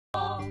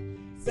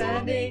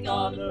standing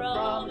on the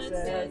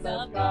promises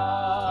of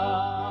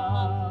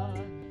God.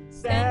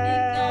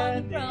 Standing on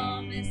the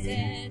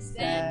promises,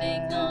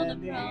 standing on the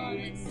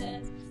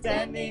promises,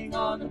 standing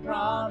on the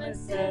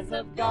promises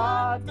of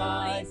God,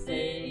 my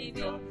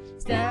Savior.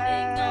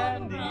 Standing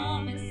on the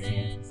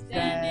promises,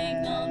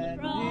 standing on the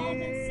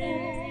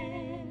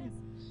promises.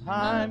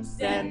 I'm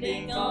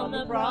standing on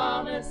the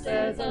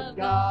promises of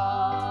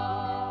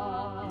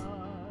God.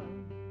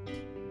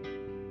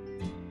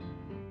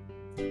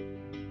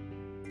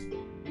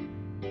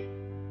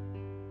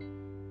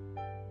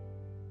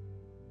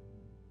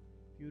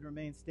 If you would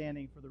remain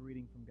standing for the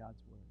reading from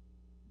God's Word.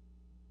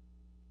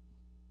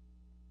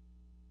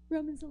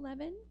 Romans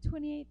 11,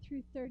 28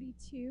 through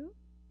 32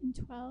 and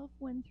 12,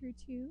 1 through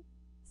 2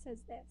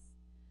 says this.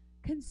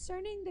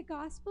 Concerning the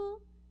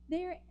gospel,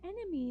 they are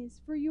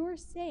enemies for your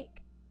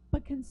sake,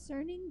 but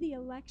concerning the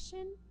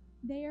election,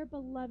 they are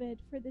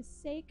beloved for the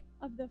sake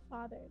of the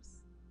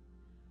fathers.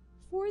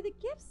 For the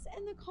gifts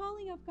and the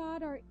calling of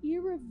God are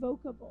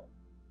irrevocable.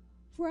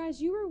 For as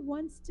you were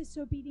once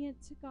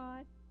disobedient to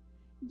God,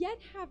 yet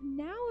have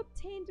now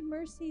obtained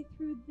mercy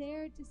through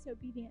their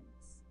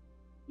disobedience,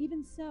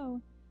 even so,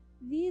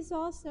 these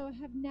also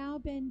have now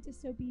been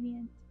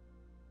disobedient,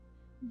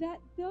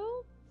 that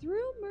though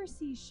through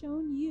mercy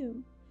shown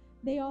you,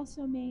 they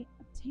also may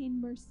obtain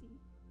mercy.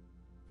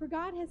 For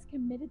God has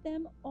committed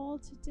them all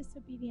to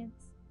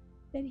disobedience,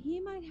 that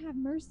he might have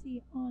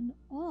mercy on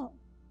all.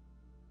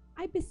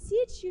 I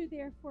beseech you,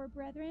 therefore,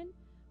 brethren,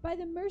 by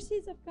the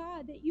mercies of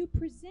God, that you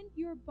present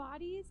your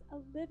bodies a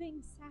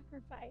living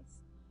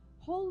sacrifice,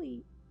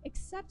 holy,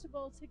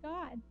 acceptable to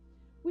God,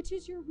 which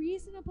is your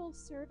reasonable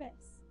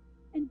service.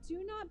 And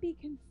do not be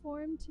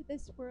conformed to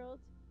this world,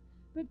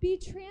 but be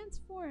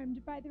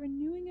transformed by the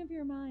renewing of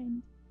your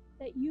mind,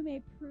 that you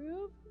may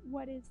prove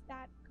what is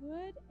that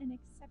good and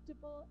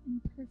acceptable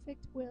and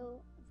perfect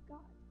will of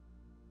God.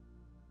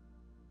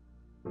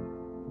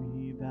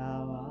 We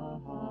bow our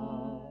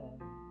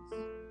hearts,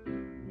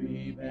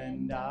 we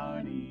bend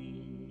our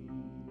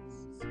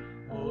knees.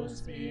 Oh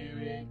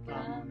Spirit,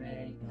 come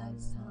make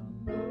us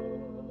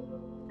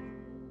humble.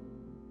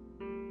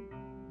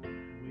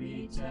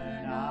 We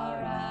turn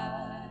our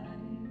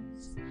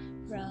eyes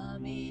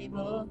from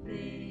evil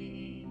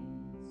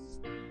things.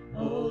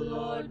 Oh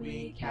Lord,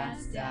 we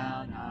cast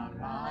down our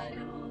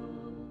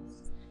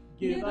idols.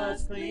 Give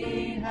us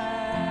clean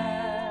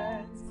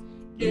hands,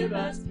 give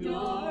us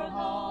pure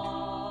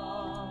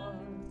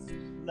hearts.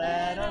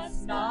 Let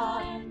us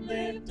not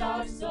lift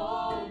our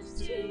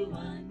souls to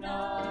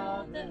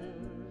another.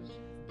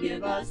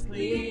 Give us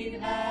clean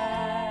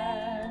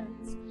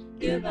hands,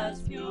 give us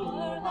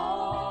pure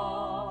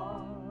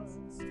hearts.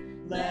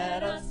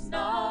 Let us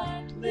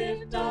not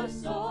lift our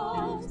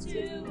souls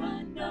to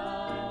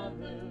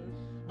another.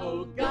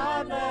 Oh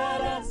God,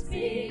 let us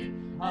be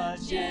a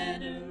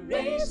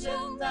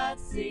generation that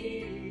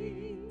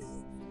seeks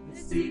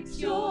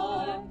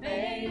your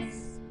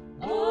face.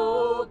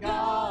 Oh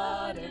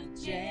God of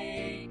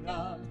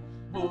Jacob,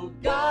 oh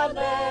God,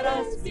 let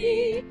us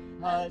be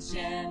a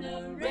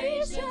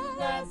generation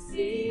that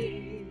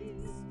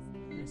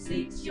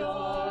seeks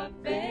your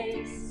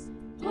face.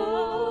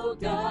 Oh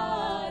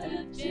God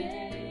of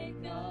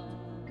Jacob.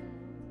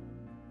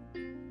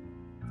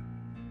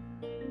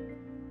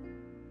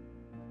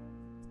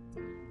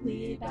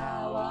 We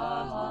bow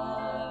our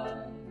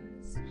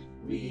hearts,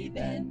 we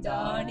bend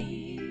our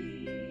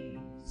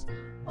knees.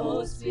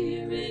 Oh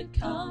Spirit,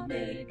 come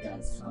make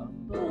us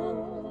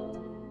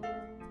humble.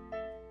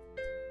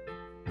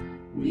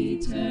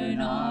 We turn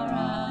our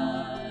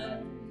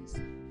eyes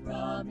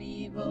from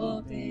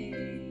evil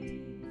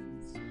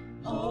things.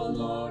 Oh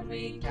Lord,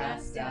 we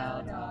cast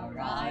down our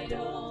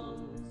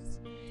idols.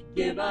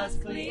 Give us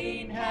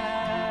clean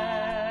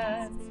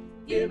hands,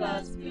 give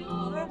us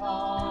pure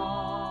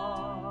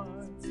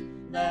hearts.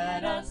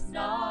 Let us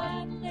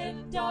not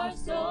lift our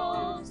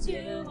souls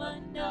to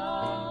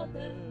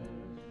another.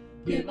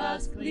 Give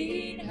us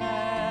clean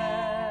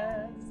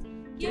hands,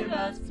 give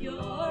us pure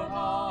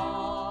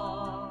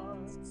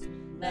hearts.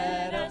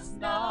 Let us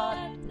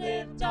not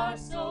lift our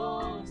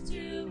souls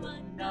to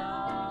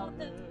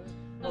another.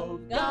 Oh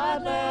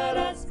God, let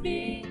us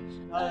be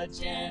a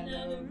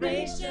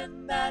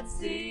generation that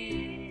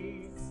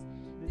seeks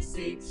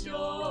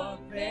your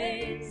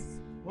face.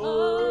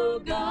 Oh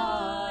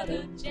God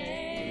of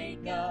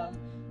Jacob,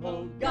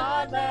 oh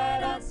God,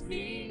 let us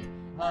be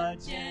a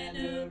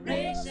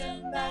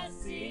generation that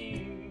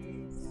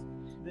seeks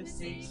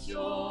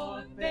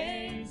your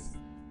face.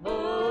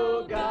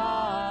 Oh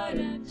God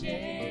of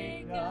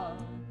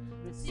Jacob,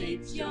 that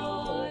seeks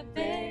your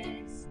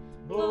face.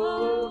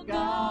 Oh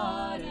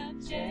God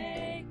of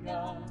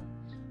Jacob,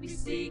 we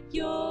seek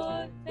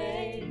your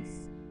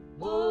face.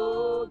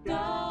 Oh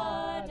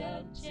God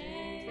of Jacob.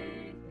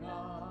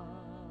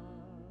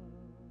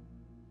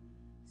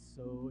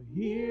 So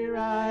here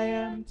I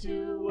am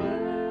to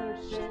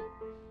worship,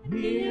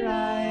 here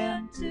I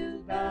am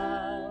to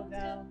bow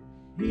down,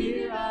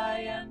 here I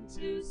am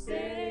to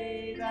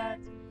say that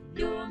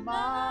you're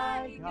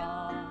my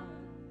God.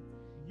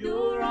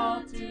 You're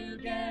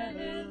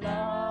altogether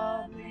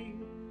lovely,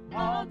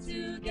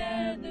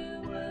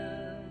 altogether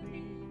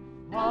worthy,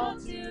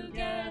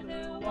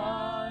 altogether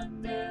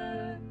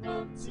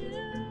wonderful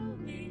to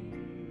me.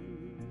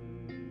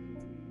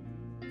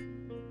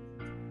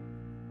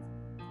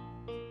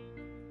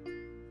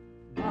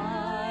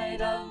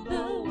 Light of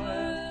the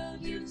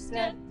world, you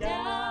stepped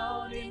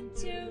down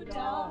into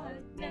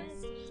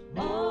darkness,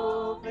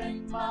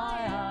 opened my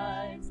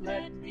eyes,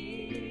 let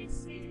me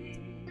see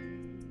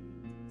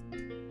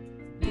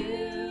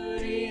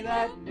beauty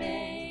that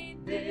made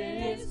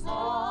this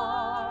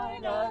heart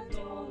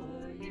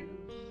adore you,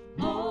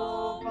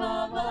 hope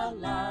of a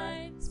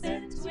life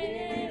spent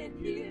with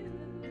you.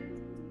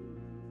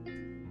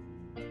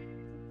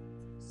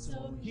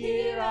 So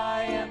here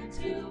I am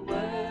to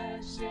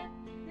worship,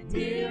 and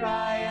here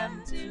I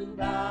am to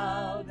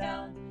bow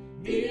down,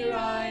 here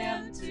I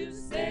am to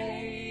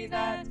say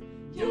that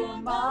you're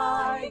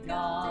my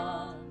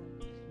God.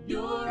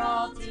 You're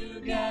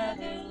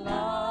altogether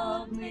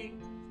lovely,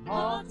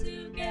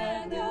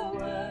 altogether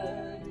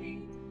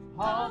worthy,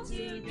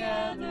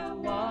 altogether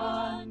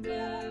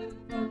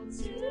wonderful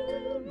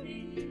to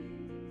me.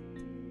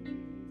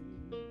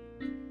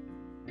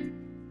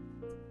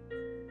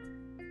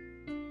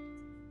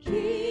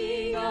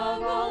 King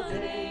of all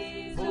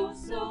days, oh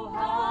so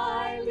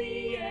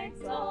highly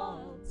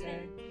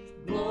exalted,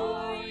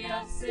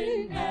 glorious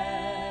in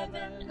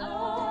heaven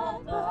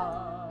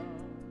above.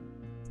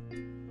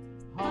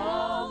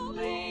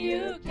 Humbly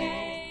you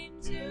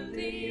came to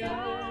the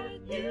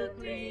earth you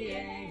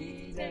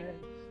created,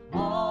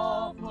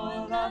 all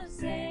full of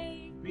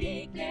sin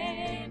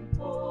became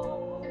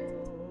poor.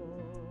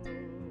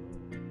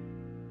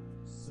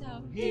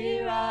 So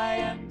here I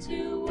am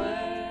to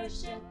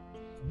worship,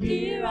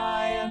 here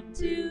I am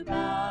to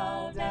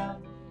bow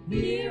down,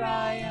 here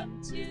I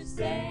am to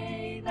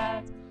say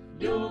that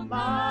you're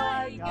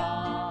my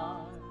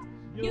God.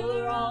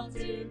 You're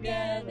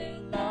altogether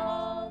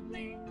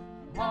lovely,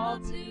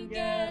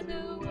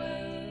 altogether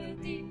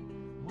worthy,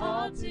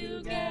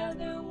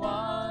 altogether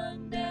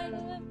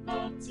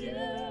wonderful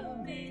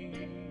to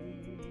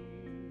me.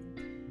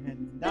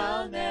 And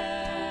I'll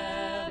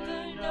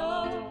never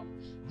know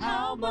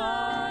how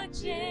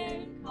much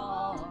it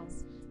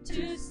costs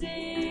to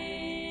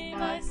see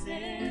my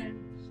sin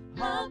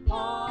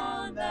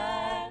upon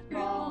that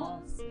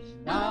cross.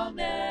 I'll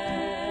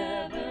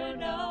never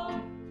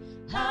know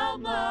how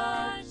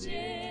much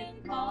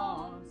it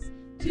costs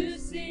to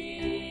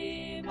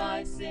see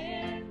my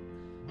sin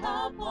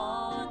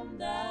upon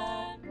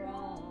that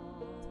cross.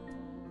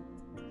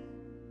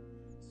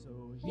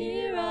 So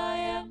here I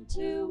am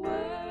to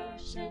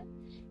worship,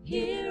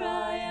 here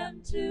I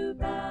am to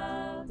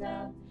bow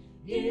down,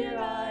 here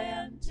I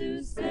am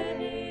to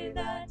say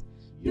that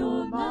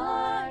you're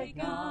my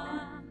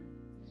God.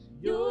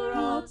 You're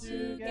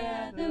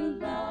altogether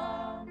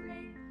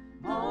lovely,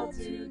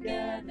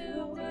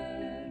 altogether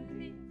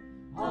worthy,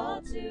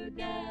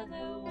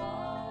 altogether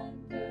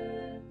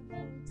wonderful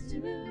to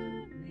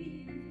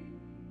me.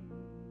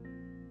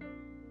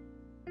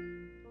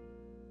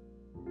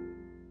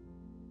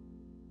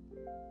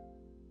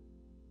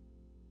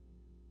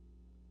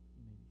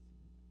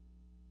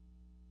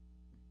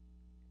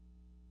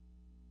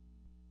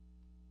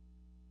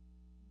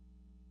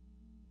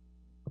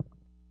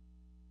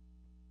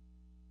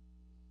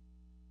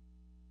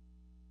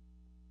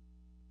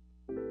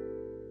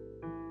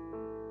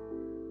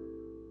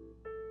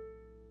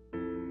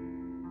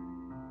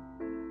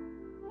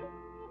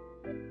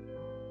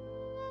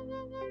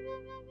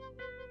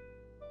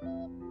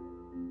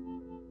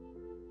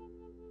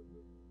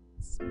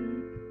 Speak,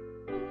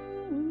 O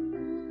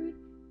Lord,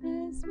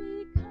 as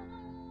we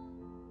come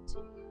to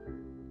you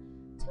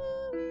to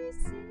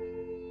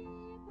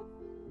receive the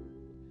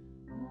food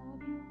of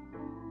your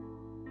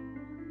holy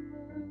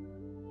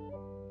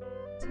word.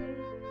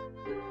 Take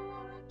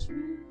your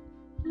truth,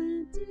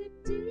 plant it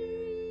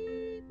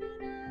deep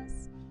in us,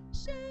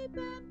 shape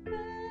and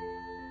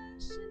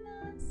fashion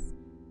us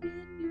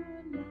in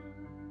your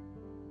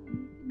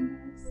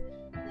likeness,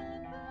 that the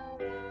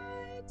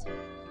light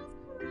of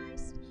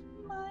Christ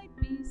might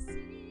be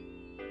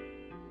seen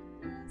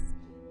in us,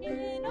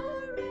 in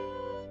our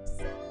acts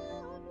of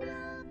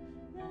love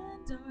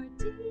and our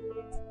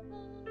deeds of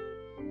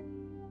faith.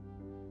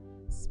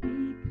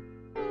 Speak,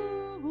 O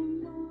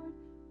Lord,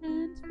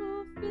 and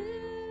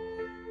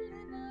fulfill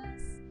in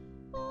us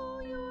all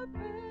your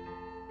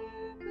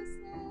purposes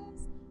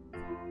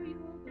for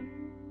your glory.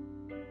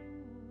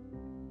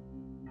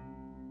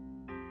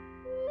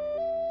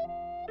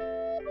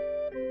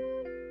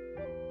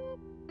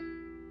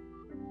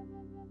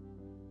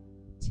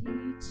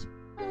 Teach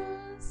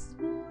us,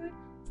 Lord,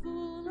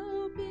 full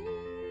obedience,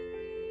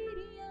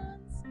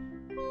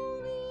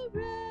 holy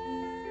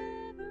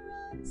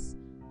reverence,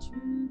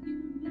 true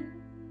humility.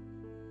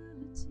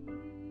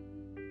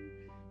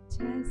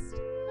 Test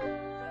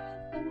our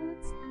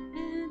thoughts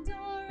and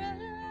our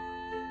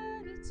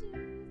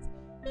attitudes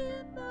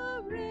in the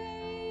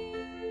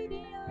radiance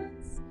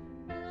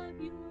of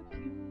your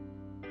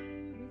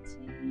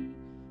purity.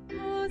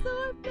 Cause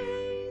our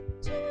faith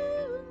to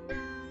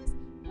rise,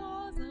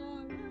 cause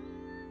our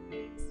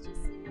eyes to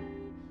see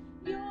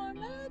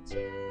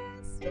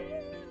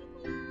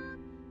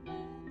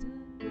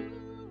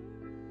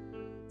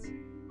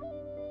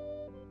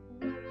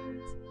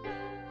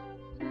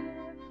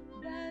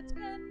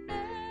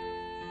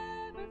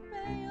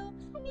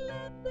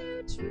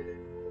truth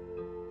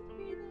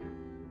prevail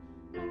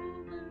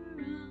over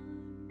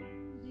unbelief.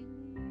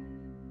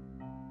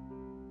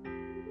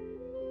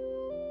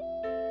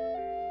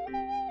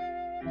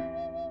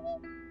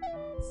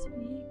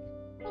 Speak,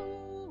 O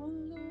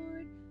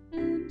Lord,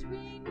 and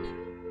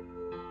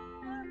renew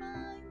our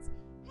minds.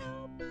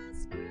 Help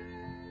us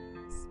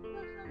grasp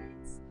the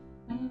heights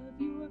of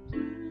your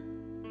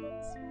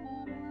plans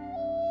for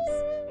us.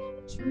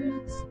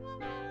 Truths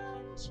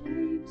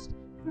unchanged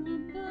from the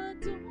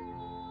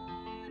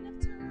dawn of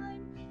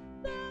time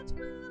that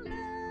will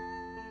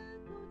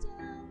echo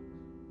down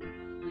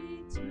through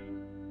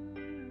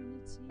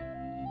eternity.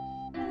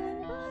 And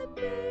by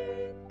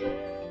faith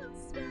we'll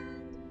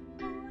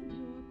stand on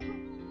your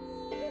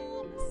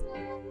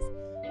promises,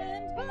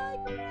 and by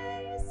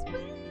grace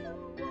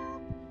we'll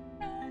walk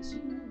as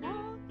you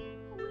walk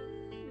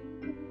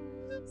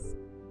with us.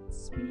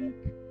 Speak,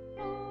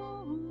 O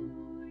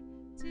Lord,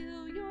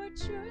 till your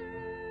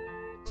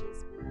church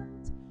is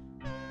built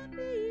and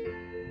the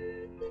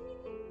earth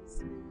is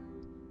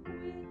filled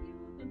with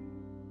your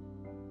glory.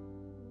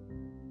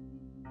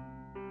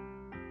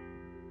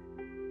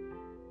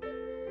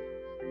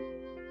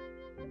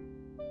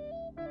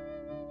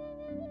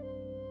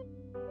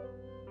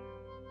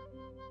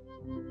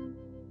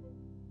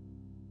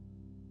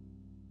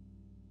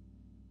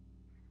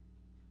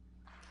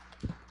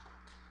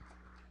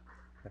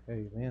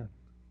 Amen.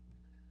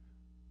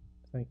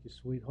 Thank you,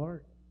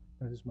 sweetheart.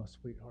 That is my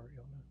sweetheart,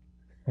 y'all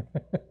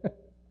know.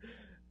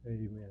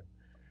 Amen.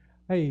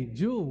 Hey,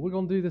 Jewel, we're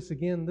going to do this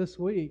again this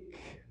week.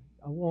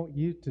 I want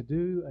you to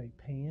do a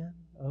pan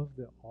of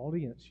the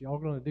audience. Y'all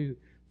going to do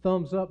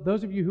thumbs up.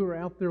 Those of you who are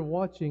out there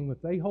watching,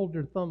 if they hold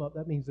their thumb up,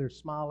 that means they're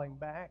smiling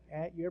back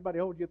at you. Everybody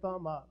hold your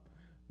thumb up.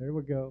 There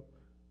we go.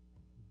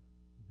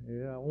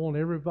 Yeah, I want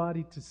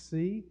everybody to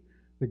see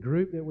the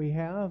group that we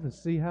have and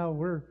see how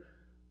we're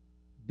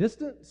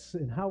distance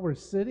and how we're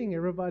sitting.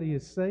 Everybody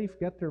is safe,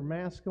 got their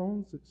mask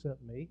on,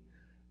 except me.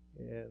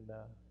 And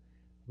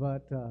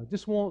but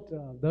just want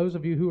those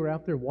of you who are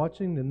out there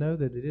watching to know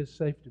that it is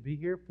safe to be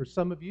here. For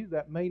some of you,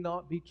 that may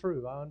not be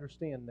true. I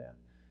understand that.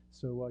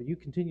 So you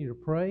continue to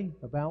pray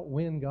about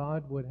when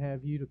God would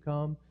have you to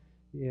come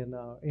and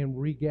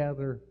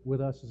regather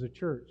with us as a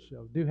church.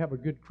 So do have a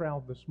good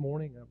crowd this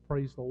morning.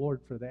 Praise the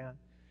Lord for that.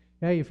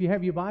 Hey, if you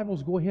have your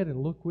Bibles, go ahead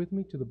and look with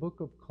me to the book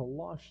of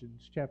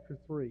Colossians, chapter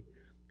 3.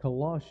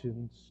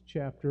 Colossians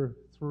chapter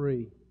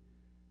 3.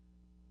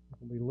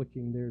 We'll be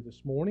looking there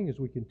this morning as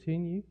we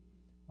continue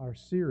our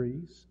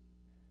series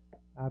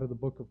out of the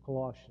book of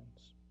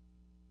Colossians.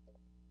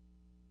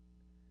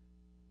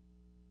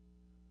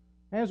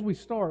 As we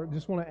start, I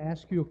just want to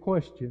ask you a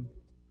question.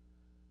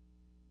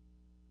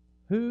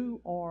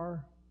 Who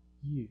are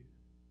you?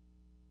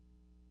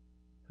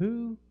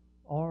 Who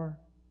are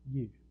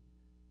you?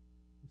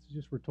 This is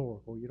just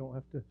rhetorical. You don't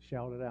have to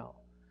shout it out.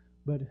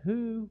 But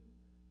who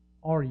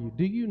are you?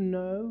 Do you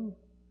know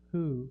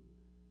who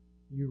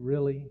you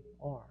really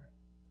are?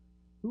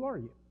 Who are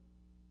you?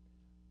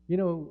 You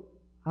know,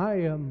 I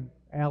am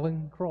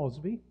Alan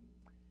Crosby,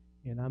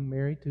 and I'm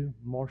married to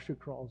Marcia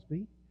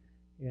Crosby,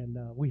 and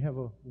we have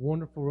a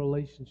wonderful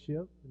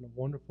relationship and a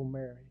wonderful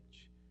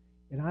marriage.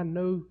 And I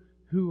know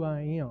who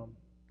I am.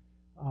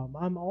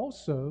 I'm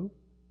also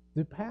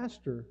the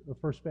pastor of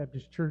First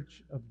Baptist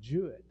Church of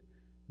Jewett,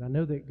 and I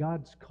know that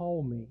God's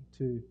called me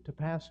to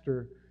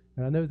pastor,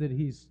 and I know that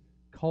He's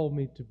called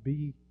me to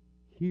be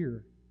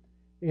here.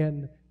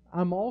 And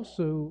I'm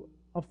also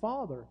a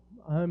father.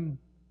 I'm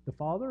the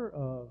father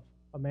of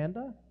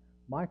Amanda,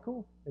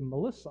 Michael, and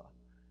Melissa.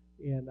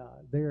 And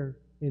they're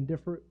in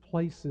different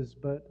places,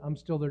 but I'm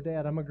still their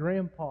dad. I'm a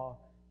grandpa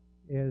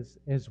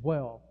as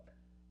well.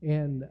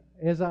 And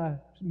as I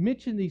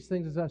mention these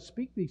things, as I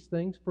speak these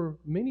things, for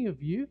many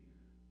of you,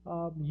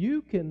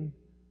 you can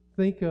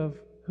think of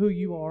who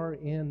you are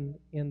in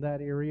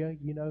that area.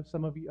 You know,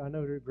 some of you, I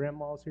know there are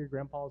grandmas here,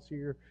 grandpas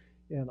here,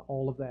 and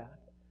all of that.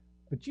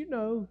 But you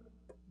know,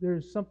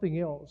 there's something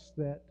else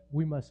that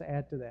we must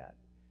add to that.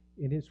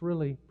 And it's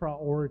really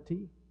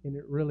priority, and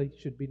it really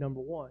should be number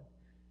one.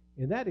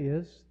 And that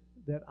is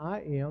that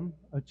I am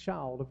a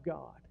child of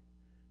God.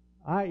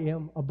 I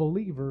am a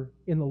believer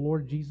in the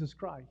Lord Jesus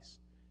Christ.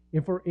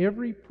 And for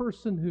every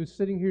person who's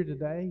sitting here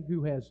today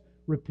who has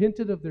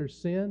repented of their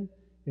sin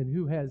and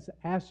who has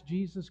asked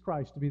Jesus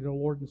Christ to be their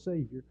Lord and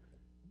Savior,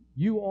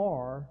 you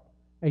are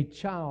a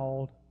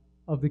child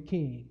of the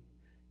King.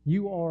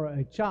 You are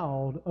a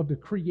child of the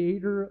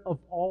Creator of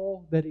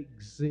all that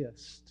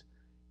exists.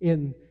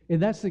 And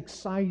that's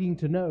exciting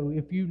to know.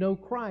 If you know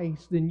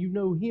Christ, then you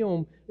know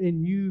Him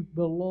and you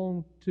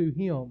belong to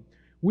Him.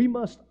 We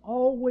must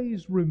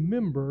always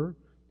remember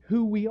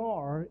who we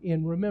are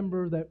and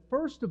remember that,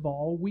 first of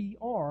all, we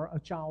are a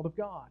child of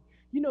God.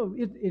 You know,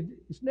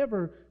 it's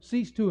never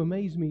ceased to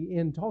amaze me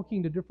in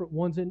talking to different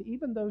ones, and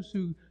even those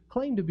who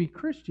claim to be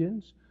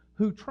Christians,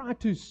 who try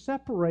to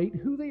separate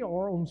who they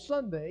are on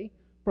Sunday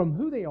from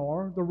who they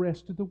are the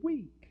rest of the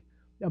week.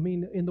 I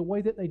mean, in the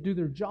way that they do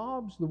their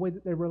jobs, the way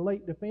that they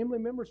relate to family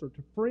members or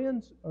to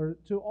friends or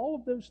to all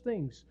of those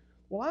things.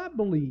 Well, I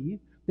believe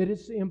that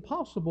it's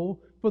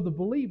impossible for the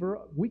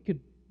believer. We could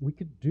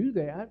do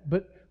that,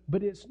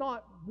 but it's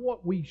not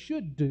what we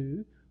should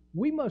do.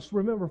 We must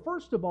remember,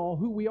 first of all,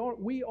 who we are.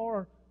 We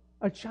are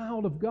a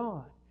child of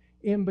God.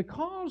 And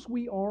because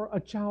we are a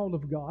child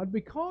of God,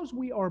 because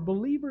we are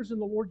believers in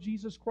the Lord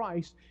Jesus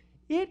Christ,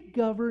 it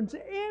governs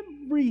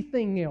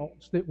everything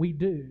else that we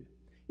do.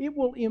 It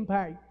will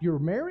impact your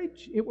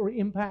marriage. It will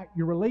impact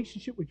your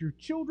relationship with your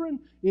children.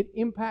 It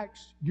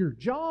impacts your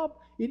job.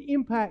 It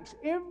impacts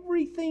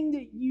everything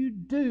that you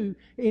do.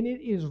 And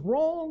it is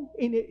wrong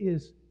and it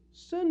is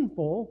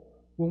sinful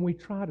when we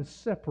try to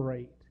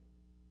separate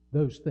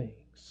those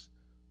things.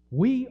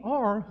 We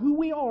are who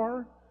we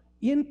are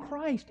in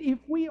Christ. If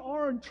we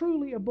are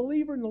truly a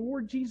believer in the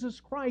Lord Jesus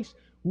Christ,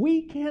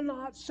 we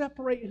cannot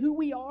separate who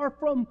we are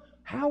from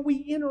how we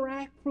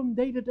interact from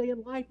day to day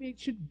in life. It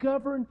should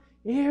govern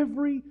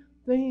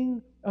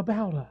everything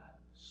about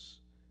us.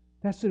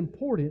 That's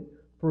important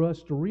for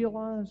us to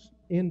realize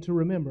and to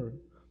remember.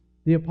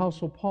 The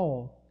Apostle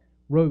Paul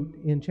wrote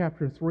in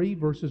chapter 3,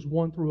 verses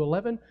 1 through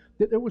 11,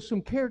 that there were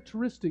some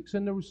characteristics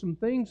and there were some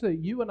things that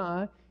you and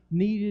I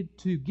needed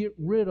to get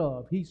rid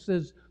of. He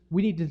says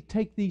we need to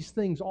take these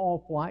things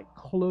off like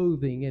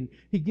clothing. And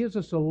he gives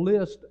us a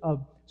list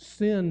of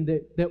sin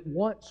that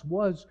once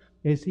was,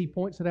 as he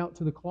points it out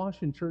to the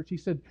Colossian church. He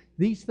said,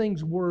 these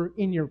things were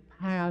in your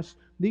past.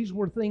 These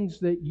were things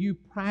that you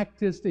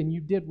practiced and you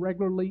did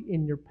regularly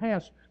in your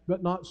past,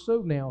 but not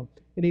so now.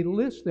 And he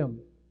lists them.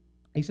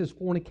 He says,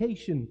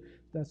 fornication,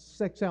 that's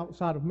sex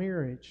outside of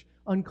marriage,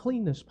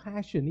 uncleanness,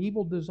 passion,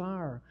 evil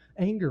desire,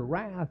 anger,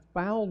 wrath,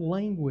 foul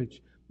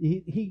language.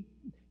 He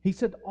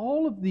said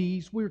all of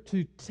these, we're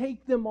to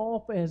take them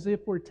off as if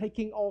we're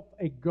taking off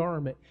a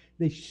garment.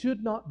 They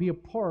should not be a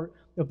part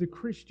of the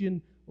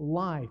Christian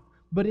life.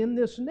 But in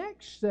this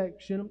next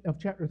section of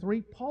chapter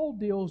 3, Paul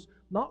deals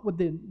not with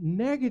the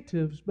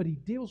negatives, but he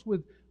deals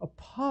with a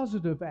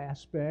positive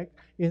aspect,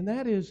 and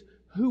that is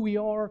who we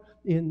are.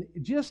 In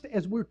just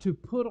as we're to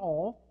put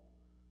off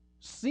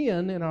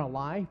sin in our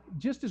life,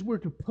 just as we're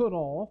to put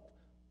off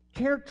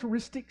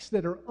characteristics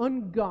that are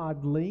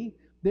ungodly,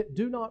 that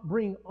do not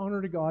bring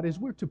honor to God, as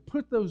we're to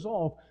put those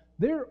off,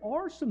 there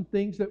are some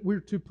things that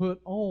we're to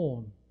put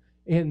on.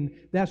 And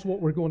that's what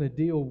we're going to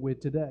deal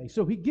with today.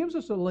 So he gives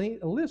us a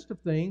list of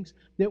things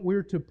that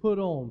we're to put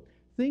on,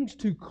 things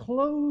to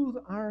clothe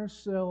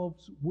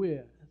ourselves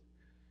with.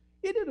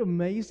 Isn't it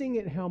amazing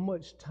at how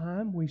much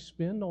time we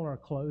spend on our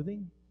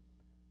clothing?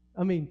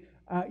 I mean,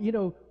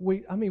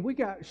 we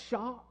got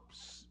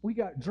shops, we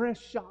got dress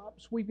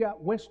shops, we've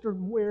got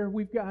Western wear,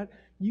 we've got,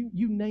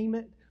 you name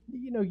it.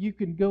 You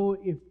can go,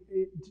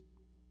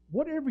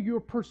 whatever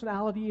your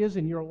personality is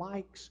and your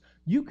likes,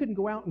 you can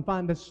go out and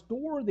find a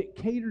store that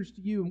caters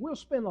to you. And we'll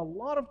spend a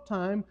lot of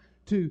time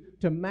to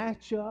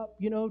match up,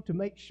 to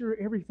make sure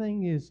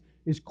everything is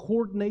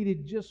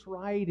coordinated just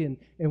right.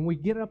 And we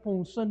get up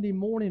on Sunday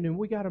morning and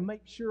we got to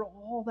make sure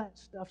all that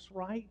stuff's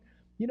right.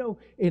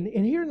 And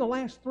here in the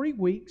last 3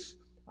 weeks,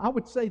 I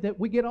would say that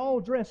we get all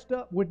dressed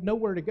up with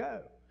nowhere to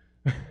go.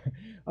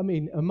 I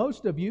mean,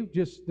 most of you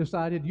just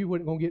decided you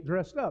weren't going to get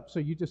dressed up, so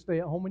you just stay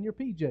at home in your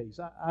PJs.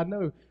 I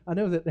know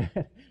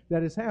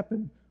that has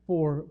happened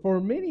for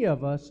many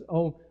of us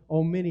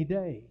on many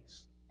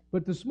days.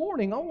 But this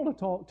morning, I want to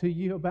talk to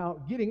you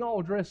about getting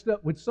all dressed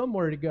up with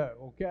somewhere to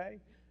go, okay?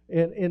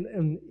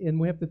 And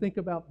we have to think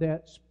about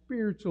that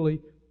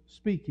spiritually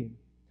speaking.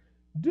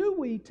 Do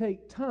we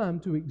take time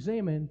to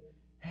examine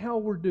how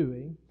we're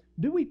doing?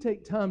 Do we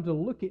take time to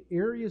look at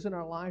areas in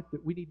our life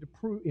that we need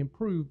to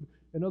improve?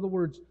 In other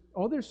words,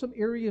 are there some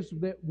areas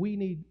that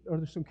are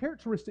there some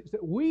characteristics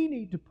that we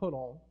need to put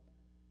on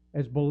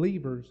as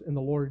believers in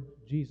the Lord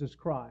Jesus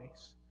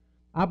Christ?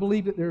 I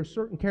believe that there are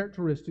certain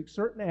characteristics,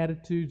 certain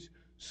attitudes,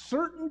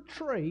 certain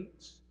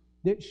traits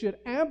that should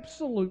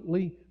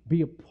absolutely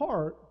be a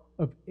part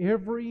of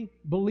every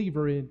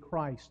believer in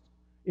Christ,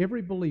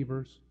 every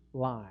believer's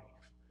life.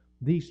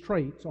 These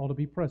traits ought to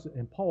be present,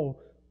 and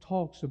Paul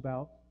talks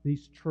about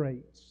these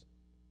traits,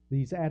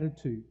 these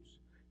attitudes,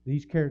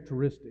 these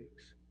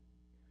characteristics.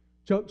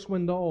 Chuck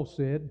Swindoll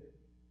said,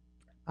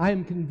 I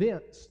am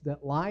convinced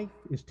that life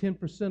is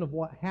 10% of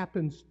what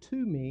happens to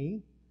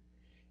me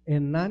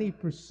and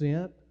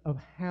 90% of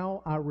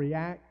how I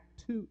react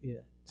to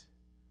it.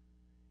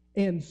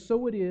 And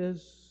so it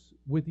is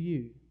with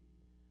you.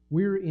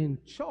 We're in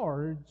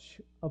charge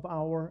of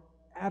our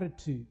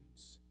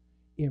attitudes.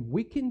 And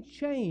we can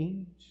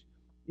change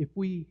if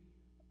we,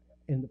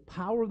 in the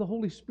power of the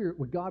Holy Spirit,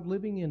 with God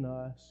living in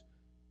us,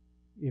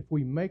 if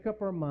we make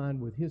up our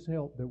mind with His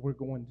help that we're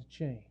going to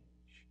change.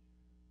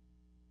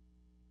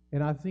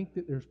 And I think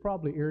that there's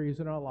probably areas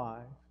in our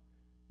life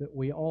that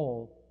we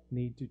all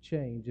need to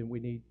change and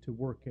we need to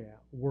work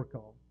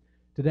on.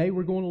 Today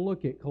we're going to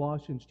look at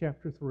Colossians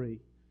chapter 3.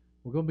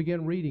 We're going to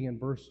begin reading in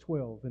verse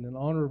 12. And in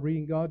honor of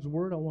reading God's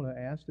Word, I want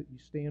to ask that you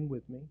stand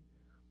with me,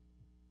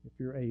 if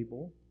you're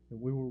able,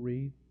 and we will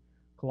read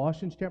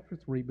Colossians chapter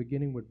 3,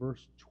 beginning with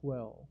verse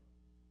 12.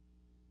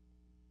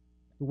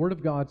 The Word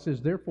of God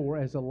says, Therefore,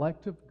 as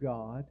elect of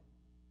God,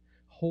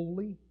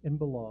 holy and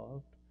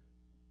beloved,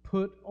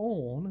 put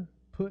on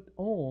put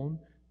on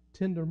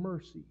tender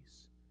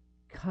mercies,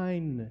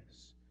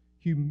 kindness,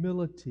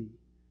 humility,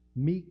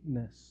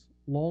 meekness,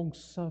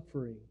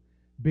 long-suffering,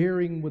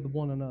 bearing with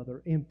one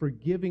another, and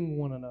forgiving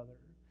one another.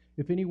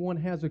 If anyone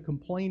has a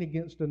complaint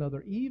against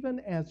another, even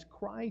as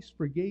Christ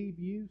forgave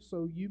you,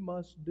 so you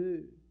must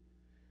do.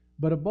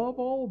 But above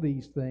all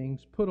these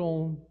things, put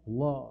on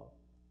love,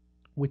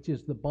 which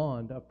is the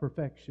bond of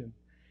perfection.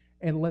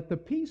 And let the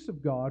peace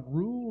of God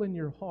rule in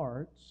your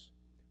hearts,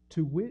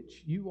 to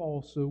which you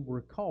also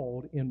were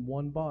called in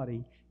one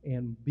body,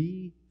 and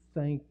be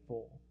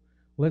thankful.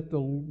 Let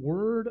the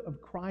word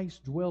of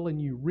Christ dwell in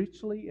you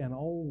richly in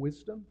all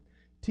wisdom,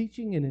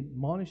 teaching and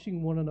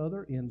admonishing one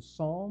another in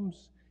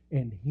psalms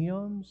and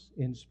hymns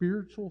and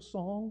spiritual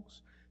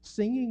songs,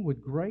 singing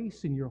with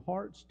grace in your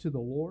hearts to the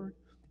Lord.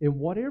 And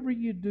whatever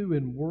you do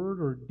in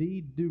word or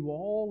deed, do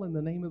all in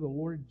the name of the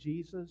Lord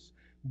Jesus,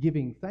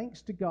 giving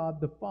thanks to God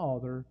the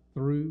Father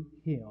through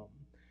Him.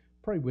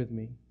 Pray with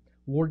me.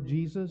 Lord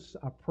Jesus,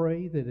 I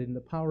pray that in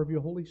the power of your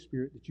Holy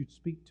Spirit that you'd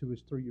speak to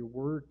us through your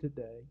word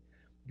today.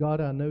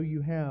 God, I know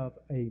you have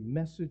a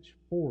message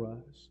for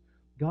us.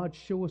 God,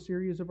 show us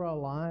areas of our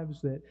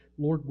lives that,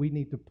 Lord, we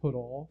need to put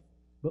off.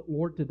 But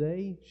Lord,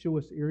 today, show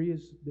us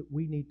areas that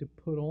we need to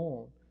put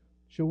on.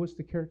 Show us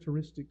the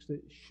characteristics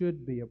that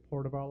should be a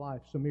part of our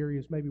life. Some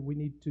areas maybe we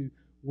need to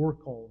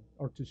work on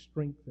or to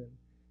strengthen.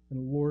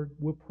 And Lord,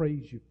 we'll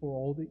praise you for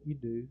all that you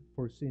do.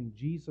 For it's in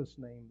Jesus'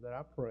 name that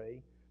I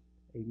pray.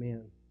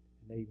 Amen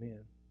and amen.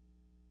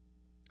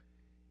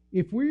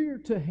 If we're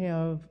to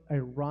have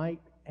a right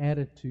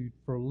attitude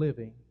for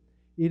living,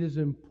 it is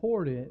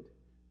important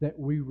that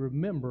we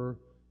remember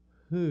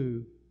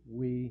who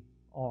we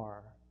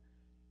are.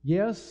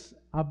 Yes,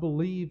 I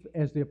believe,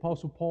 as the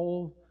Apostle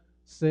Paul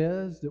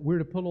says, that we're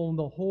to put on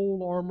the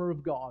whole armor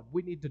of God.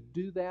 We need to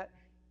do that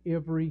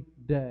every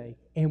day.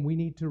 And we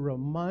need to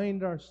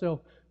remind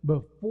ourselves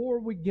before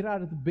we get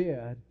out of the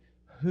bed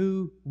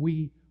who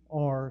we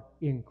are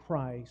in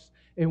Christ.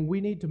 And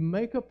we need to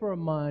make up our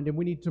mind, and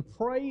we need to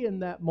pray in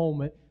that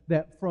moment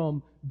that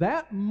from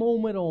that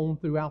moment on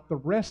throughout the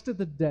rest of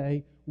the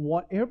day,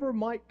 whatever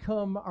might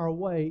come our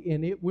way,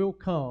 and it will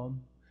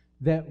come,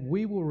 that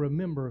we will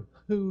remember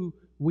who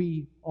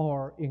we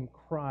are in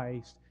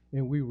Christ,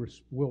 and we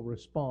will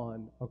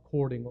respond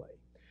accordingly.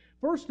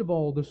 First of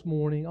all, this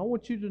morning, I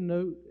want you to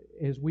note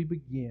as we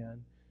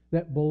begin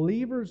that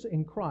believers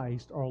in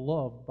Christ are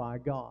loved by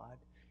God.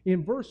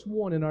 In verse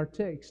 1 in our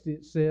text,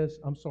 it says,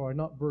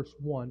 not verse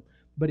 1,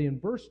 but in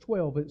verse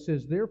 12 it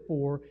says,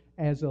 therefore,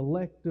 as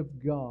elect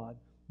of God,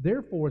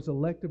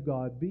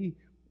 be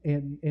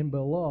and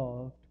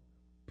beloved,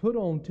 put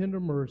on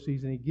tender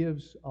mercies, and he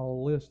gives a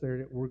list there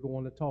that we're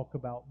going to talk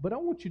about. But I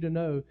want you to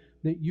know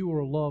that you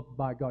are loved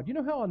by God. You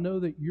know how I know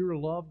that you're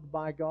loved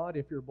by God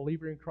if you're a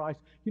believer in Christ?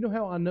 You know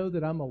how I know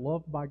that I'm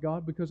loved by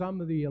God? Because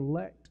I'm the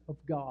elect of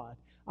God.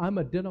 I'm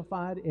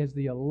identified as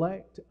the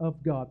elect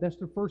of God. That's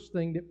the first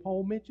thing that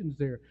Paul mentions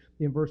there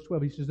in verse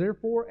 12. He says,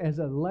 therefore, as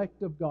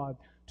elect of God,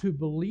 to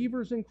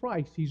believers in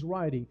Christ, he's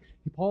writing.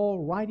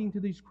 Paul writing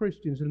to these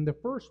Christians, and the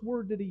first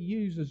word that he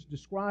uses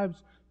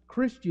describes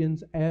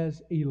Christians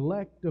as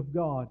elect of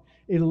God.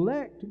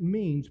 Elect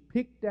means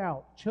picked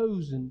out,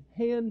 chosen,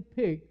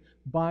 hand-picked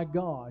by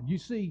God. You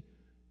see,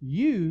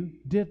 you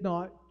did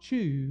not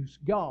choose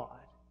God.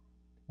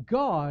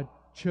 God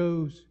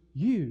chose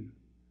you.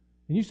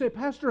 And you say,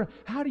 Pastor,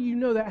 how do you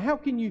know that? How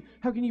can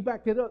you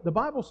back that up? The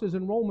Bible says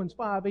in Romans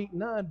 5, 8,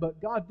 9,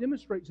 but God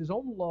demonstrates His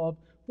own love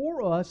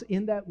for us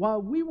in that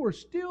while we were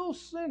still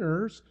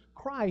sinners,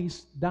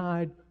 Christ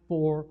died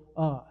for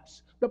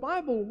us. The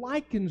Bible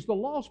likens the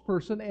lost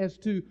person as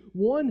to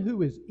one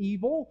who is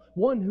evil,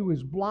 one who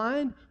is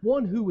blind,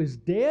 one who is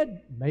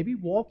dead, maybe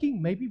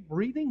walking, maybe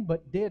breathing,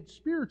 but dead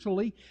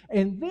spiritually.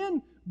 And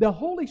then the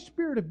Holy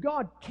Spirit of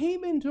God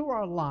came into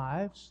our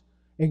lives,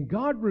 and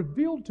God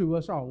revealed to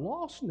us our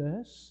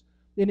lostness.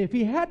 And if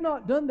He had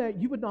not done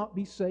that, you would not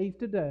be saved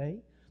today.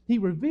 He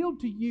revealed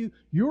to you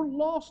your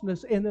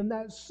lostness, and in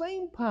that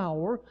same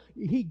power,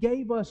 He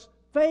gave us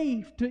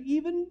faith to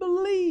even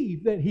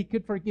believe that He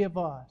could forgive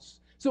us.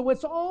 So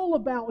it's all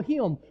about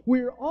Him.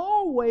 We're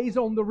always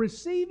on the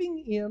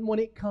receiving end when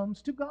it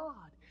comes to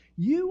God.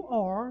 You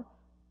are,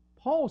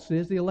 Paul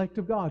says, the elect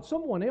of God.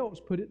 Someone else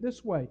put it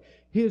this way.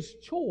 His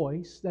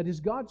choice, that is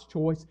God's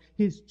choice,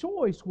 His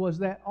choice was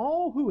that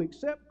all who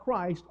accept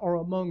Christ are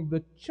among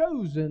the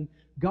chosen.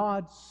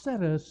 God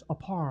set us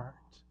apart.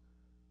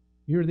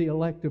 You're the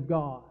elect of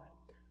God.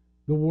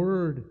 The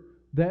word,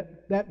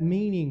 that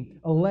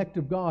meaning, elect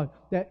of God,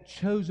 that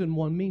chosen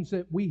one, means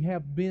that we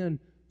have been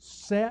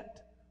set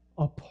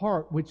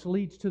apart, which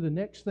leads to the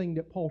next thing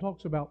that Paul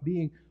talks about,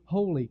 being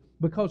holy.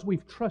 Because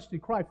we've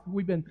trusted Christ,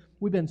 we've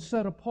been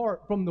set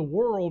apart from the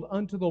world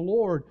unto the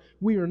Lord.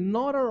 We are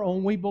not our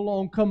own. We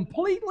belong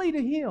completely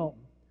to Him.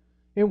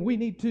 And we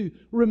need to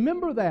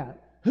remember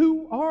that.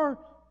 Who are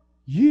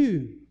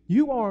you?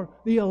 You are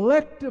the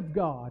elect of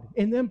God.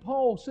 And then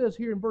Paul says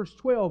here in verse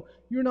 12,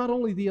 you're not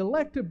only the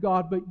elect of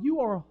God, but you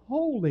are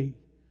holy.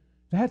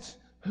 That's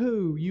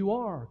who you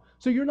are.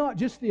 So you're not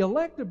just the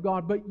elect of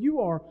God, but you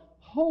are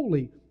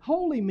holy.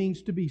 Holy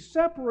means to be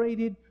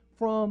separated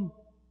from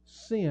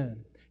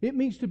sin. It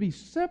means to be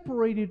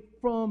separated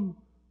from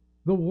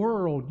the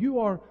world. You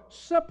are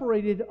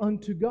separated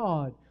unto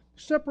God,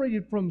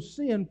 separated from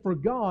sin for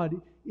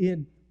God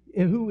in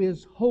who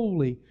is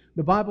holy.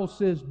 The Bible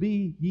says,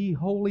 "Be ye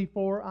holy,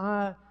 for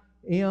I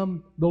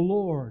am the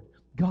Lord."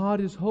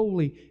 God is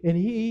holy, and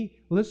He,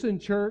 listen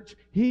church,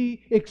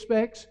 He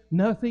expects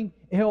nothing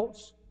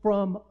else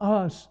from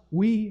us.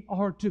 We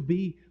are to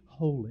be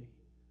holy.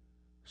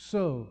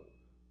 So,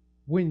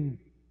 when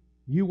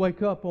you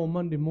wake up on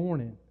Monday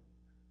morning,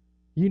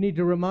 you need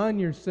to remind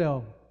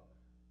yourself,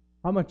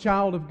 I'm a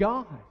child of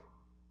God.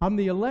 I'm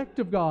the elect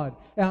of God.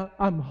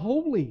 I'm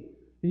holy.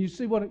 And you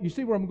see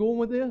where I'm going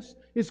with this?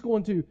 It's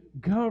going to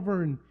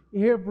govern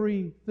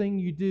everything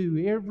you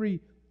do, every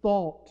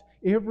thought,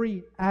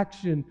 every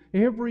action,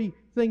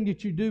 everything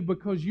that you do,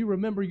 because you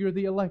remember you're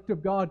the elect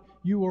of God.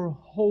 You are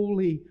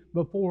holy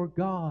before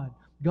God.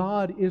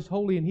 God is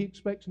holy, and He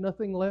expects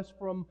nothing less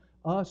from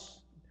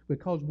us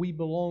because we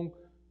belong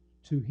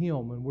to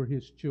Him and we're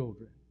His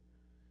children.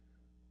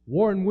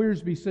 Warren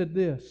Wiersbe said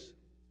this,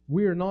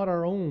 "We are not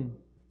our own.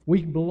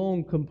 We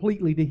belong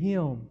completely to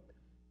Him."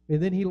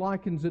 And then he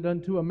likens it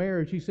unto a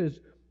marriage. He says,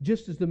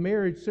 just as the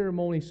marriage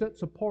ceremony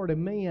sets apart a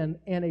man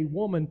and a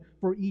woman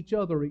for each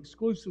other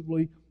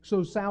exclusively,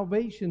 so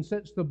salvation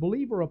sets the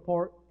believer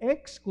apart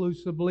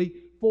exclusively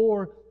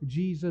for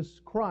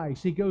Jesus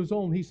Christ. He goes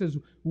on, he says,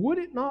 would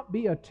it not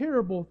be a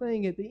terrible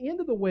thing at the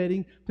end of the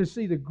wedding to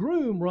see the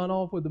groom run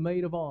off with the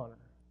maid of honor?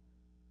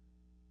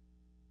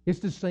 It's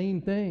the same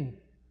thing.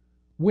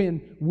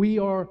 When we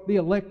are the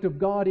elect of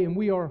God and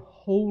we are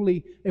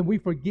holy and we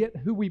forget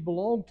who we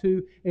belong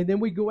to, and then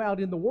we go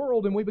out in the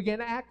world and we begin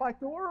to act like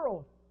the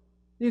world.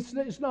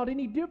 It's not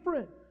any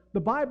different. The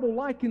Bible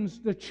likens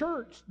the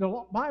church,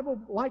 the Bible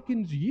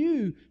likens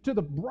you to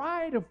the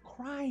bride of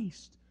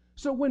Christ.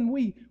 So when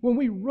we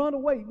run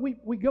away,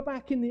 we go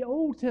back in the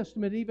Old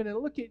Testament even and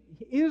look at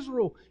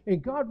Israel,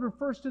 and God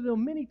refers to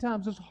them many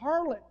times as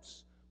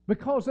harlots,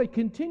 because they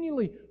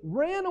continually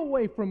ran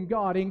away from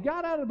God and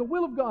got out of the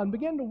will of God and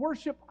began to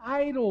worship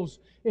idols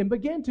and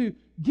began to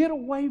get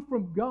away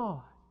from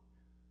God.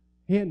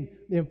 And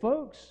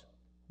folks,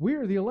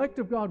 we're the elect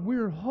of God.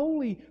 We're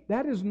holy.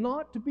 That is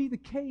not to be the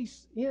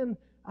case in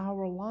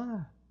our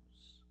lives.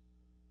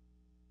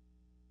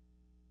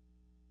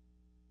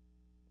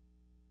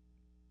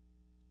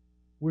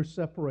 We're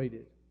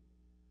separated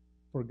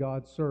for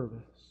God's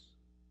service.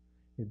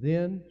 And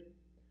then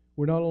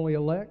we're not only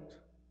elect,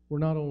 we're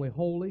not only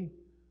holy,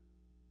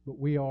 but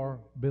we are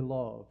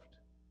beloved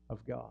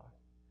of God.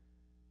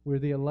 We're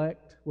the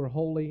elect, we're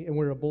holy, and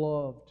we're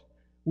beloved.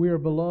 We are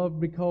beloved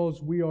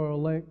because we are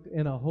elect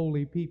and a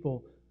holy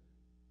people.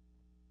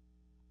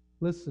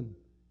 Listen,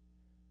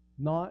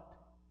 not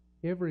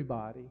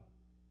everybody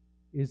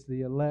is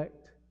the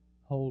elect,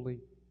 holy,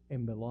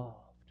 and beloved.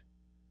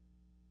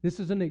 This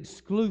is an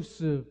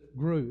exclusive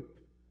group.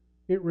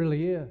 It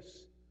really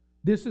is.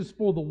 This is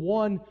for the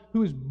one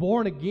who is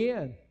born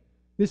again.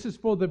 This is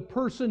for the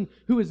person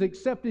who has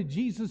accepted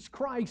Jesus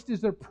Christ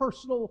as their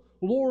personal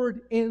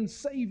Lord and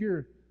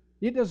Savior.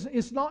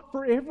 It's not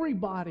for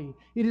everybody.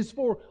 It is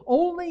for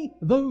only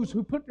those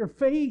who put their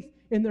faith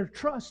and their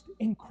trust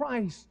in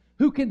Christ,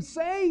 who can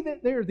say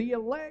that they're the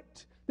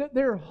elect, that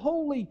they're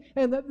holy,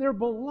 and that they're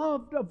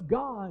beloved of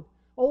God.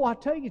 Oh, I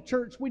tell you,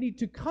 church, we need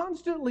to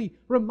constantly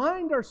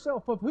remind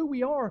ourselves of who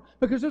we are,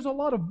 because there's a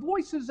lot of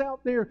voices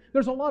out there.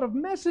 There's a lot of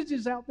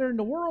messages out there in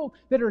the world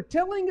that are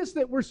telling us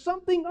that we're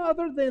something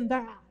other than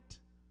that.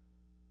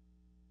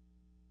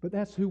 But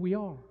that's who we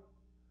are.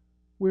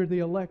 We're the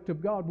elect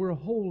of God. We're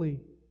holy.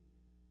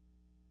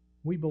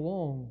 We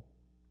belong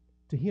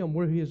to Him.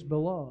 We're His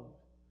beloved.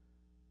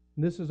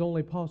 And this is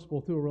only possible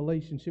through a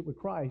relationship with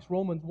Christ.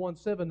 Romans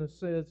 1:7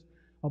 says,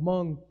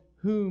 among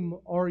whom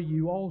are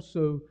you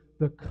also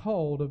the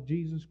called of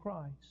Jesus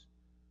Christ.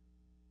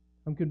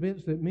 I'm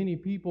convinced that many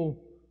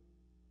people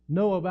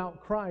know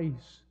about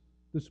Christ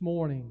this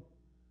morning,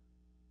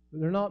 but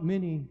there are not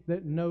many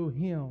that know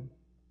Him,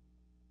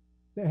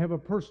 that have a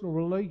personal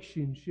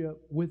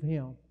relationship with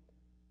Him.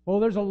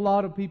 Oh, there's a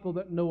lot of people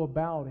that know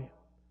about Him,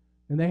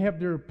 and they have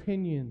their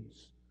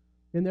opinions.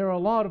 And there are a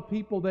lot of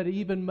people that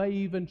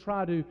may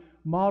try to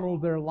model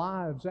their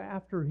lives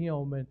after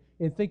Him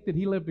and think that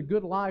He lived a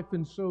good life,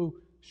 and so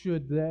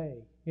should they.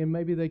 And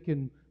maybe they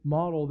can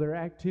model their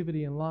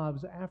activity and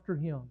lives after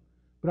Him.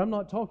 But I'm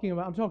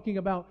talking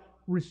about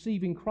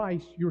receiving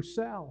Christ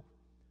yourself.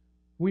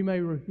 You may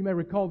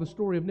recall the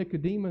story of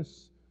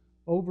Nicodemus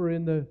over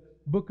in the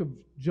book of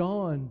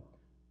John.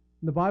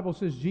 The Bible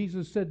says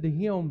Jesus said to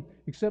him,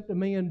 except a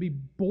man be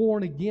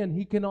born again,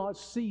 he cannot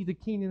see the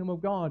kingdom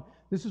of God.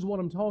 This is what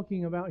I'm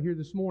talking about here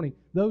this morning.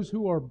 Those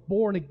who are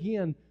born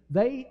again,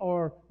 they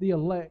are the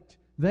elect.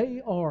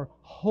 They are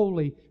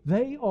holy.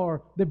 They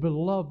are the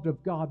beloved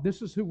of God.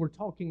 This is who we're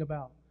talking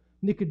about.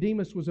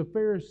 Nicodemus was a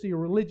Pharisee, a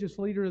religious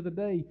leader of the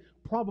day,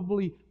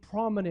 probably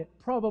prominent,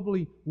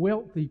 probably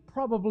wealthy,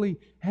 probably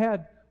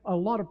had a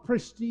lot of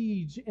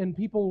prestige, and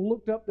people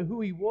looked up to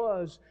who he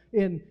was.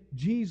 And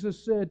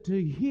Jesus said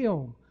to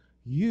him,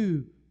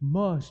 you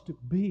must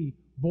be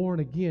born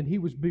again. He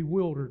was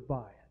bewildered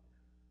by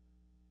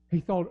it.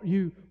 He thought,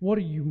 what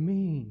do you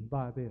mean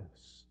by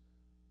this?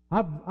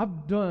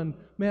 I've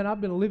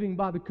been living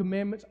by the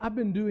commandments. I've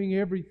been doing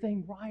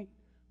everything right.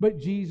 But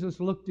Jesus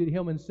looked at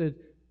him and said,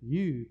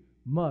 you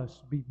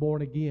must be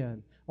born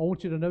again. I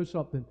want you to know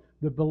something.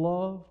 The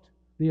beloved,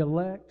 the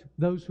elect,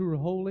 those who are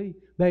holy,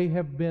 they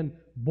have been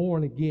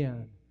born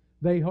again.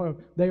 They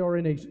are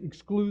in an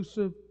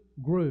exclusive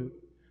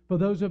group. For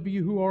those of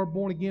you who are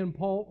born again,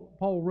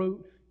 Paul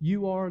wrote,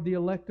 you are the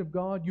elect of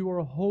God, you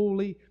are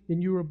holy,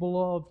 and you are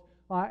beloved.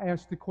 I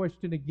ask the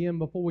question again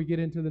before we get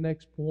into the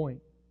next point.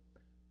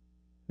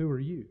 Who are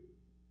you?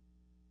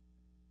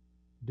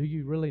 Do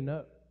you really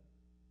know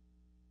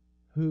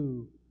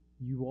who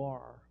you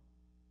are?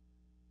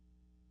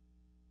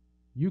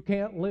 You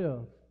can't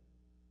live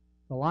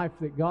the life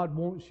that God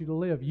wants you to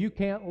live. You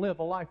can't live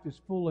a life that's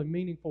full and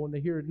meaningful in the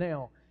here and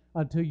now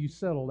until you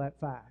settle that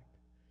fact,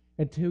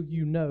 until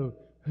you know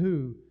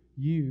who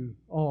you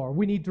are.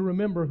 We need to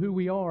remember who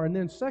we are. And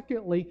then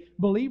secondly,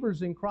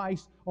 believers in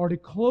Christ are to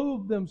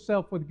clothe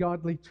themselves with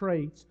godly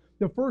traits.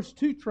 The first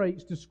two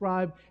traits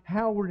describe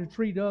how we're to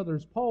treat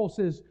others. Paul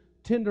says,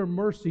 tender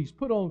mercies.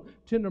 Put on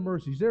tender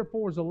mercies.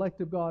 Therefore, as elect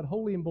of God,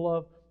 holy and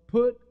beloved,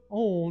 put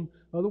on,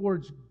 in other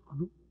words,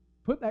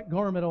 put that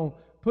garment on.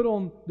 Put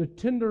on the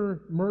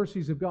tender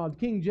mercies of God.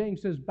 King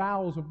James says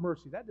bowels of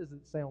mercy. That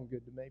doesn't sound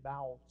good to me.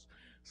 Bowels.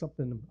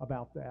 Something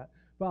about that.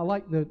 But I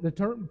like the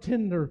term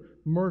tender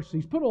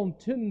mercies. Put on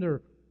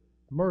tender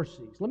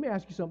mercies. Let me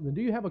ask you something.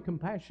 Do you have a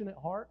compassionate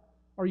heart?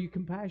 Are you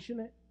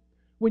compassionate?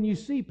 When you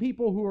see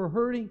people who are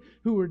hurting,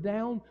 who are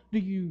down, do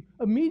you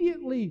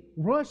immediately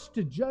rush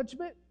to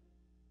judgment?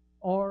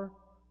 Or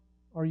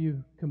are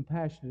you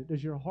compassionate?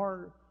 Does your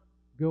heart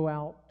go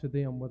out to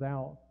them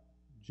without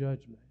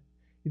judgment?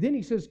 Then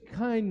he says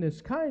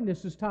kindness.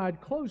 Kindness is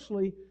tied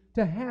closely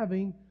to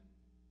having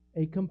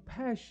a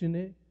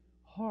compassionate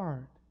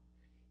heart.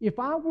 If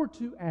I were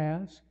to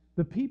ask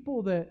the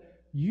people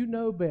that you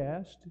know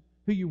best,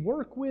 who you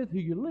work with, who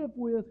you live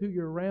with, who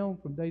you're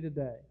around from day to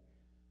day,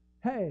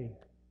 hey,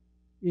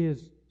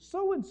 is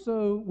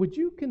so-and-so, would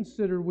you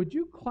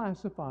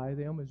classify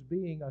them as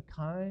being a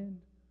kind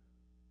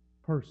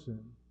person?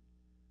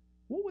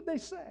 What would they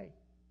say?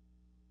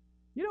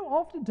 You know,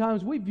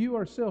 oftentimes we view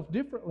ourselves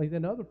differently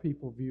than other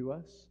people view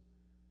us.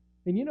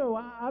 And you know,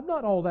 I'm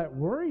not all that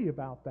worried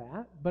about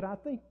that, but I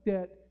think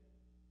that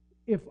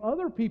if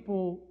other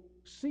people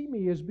see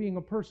me as being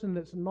a person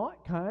that's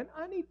not kind,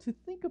 I need to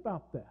think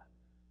about that.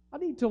 I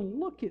need to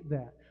look at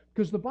that.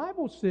 Because the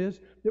Bible says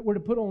that we're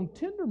to put on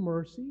tender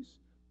mercies,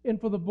 and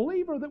for the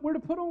believer that we're to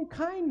put on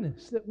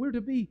kindness, that we're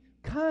to be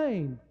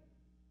kind.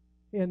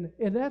 And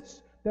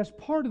that's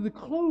part of the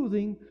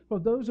clothing for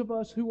those of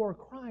us who are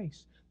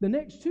Christ. The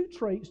next two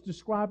traits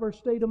describe our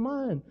state of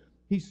mind.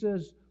 He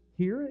says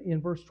here in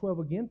verse 12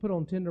 again, put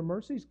on tender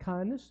mercies,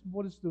 kindness.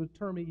 What is the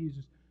term he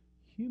uses?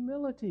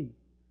 Humility.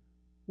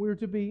 We're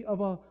to be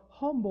of a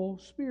humble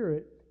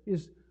spirit.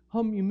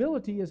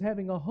 Humility is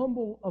having a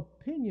humble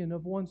opinion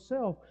of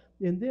oneself.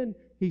 And then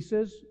he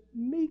says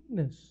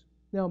meekness.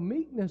 Now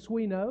meekness,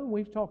 we know, and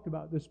we've talked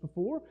about this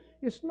before,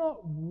 it's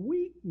not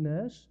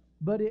weakness,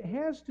 but it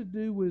has to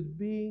do with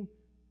being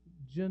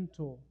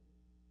gentle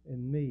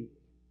and meek.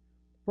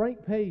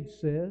 Frank Page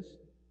says,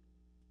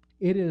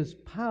 it is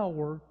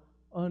power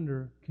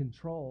under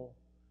control.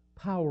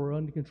 Power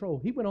under control.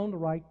 He went on to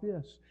write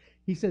this.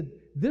 He said,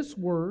 this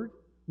word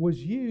was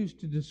used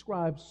to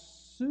describe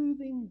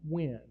soothing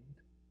wind,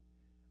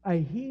 a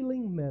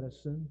healing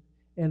medicine,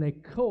 and a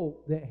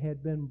colt that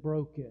had been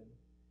broken.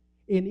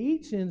 In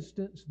each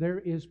instance, there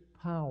is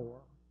power.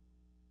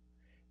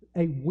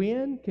 A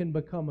wind can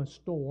become a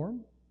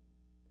storm.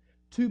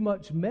 Too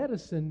much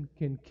medicine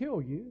can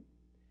kill you.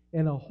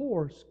 And a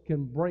horse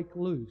can break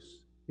loose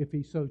if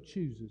he so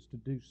chooses to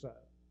do so.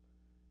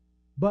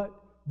 But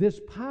this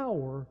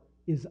power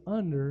is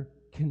under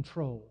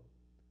control.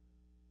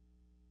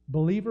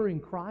 Believer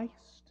in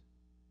Christ,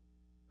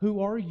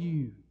 who are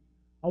you?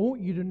 I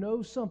want you to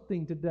know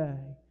something today.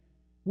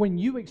 When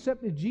you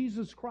accepted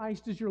Jesus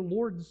Christ as your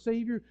Lord and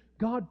Savior,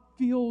 God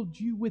filled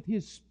you with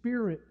His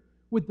Spirit,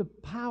 with the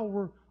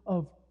power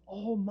of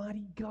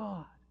Almighty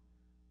God.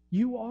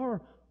 You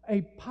are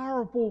a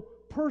powerful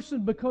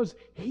person because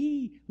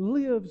He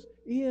lives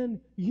in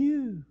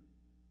you.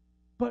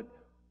 But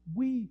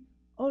we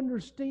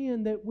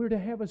understand that we're to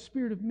have a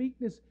spirit of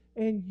meekness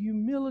and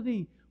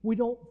humility. We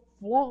don't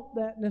flaunt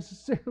that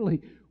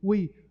necessarily.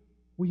 We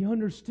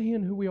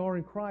understand who we are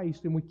in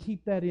Christ and we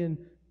keep that in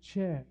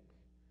check.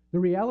 The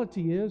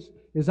reality is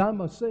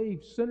I'm a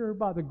saved sinner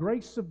by the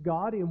grace of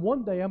God, and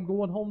one day I'm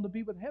going home to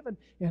be with heaven,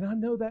 and I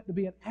know that to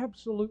be an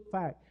absolute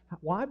fact.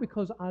 Why?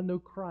 Because I know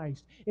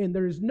Christ, and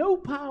there is no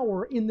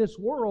power in this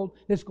world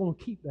that's going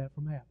to keep that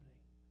from happening.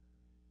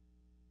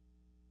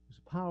 There's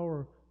the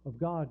power of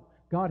God.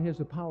 God has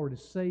the power to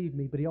save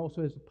me, but He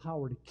also has the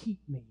power to keep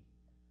me.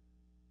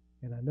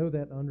 And I know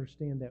that and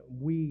understand that.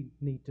 We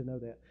need to know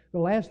that. The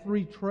last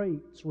three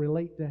traits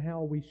relate to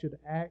how we should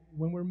act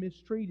when we're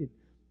mistreated.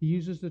 He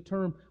uses the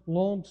term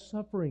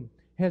long-suffering.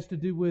 Has to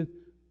do with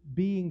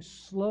being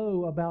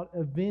slow about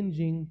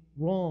avenging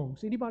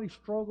wrongs. Anybody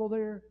struggle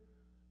there?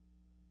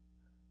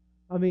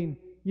 I mean,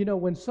 you know,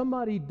 when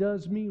somebody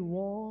does me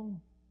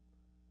wrong,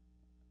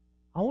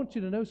 I want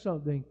you to know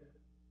something.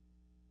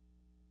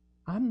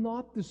 I'm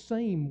not the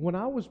same. When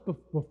I was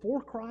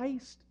before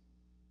Christ,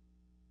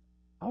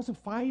 I was a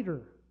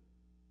fighter.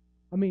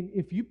 I mean,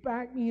 if you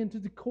backed me into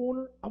the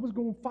corner, I was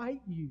going to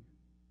fight you.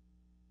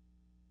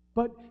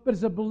 But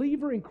as a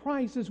believer in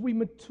Christ, as we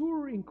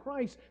mature in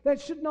Christ,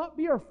 that should not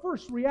be our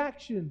first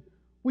reaction.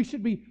 We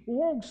should be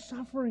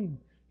long-suffering.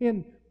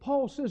 And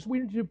Paul says we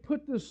need to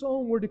put this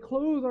on. We're to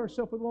clothe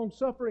ourselves with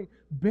long-suffering,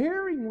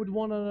 bearing with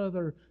one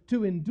another,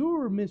 to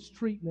endure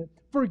mistreatment,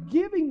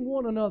 forgiving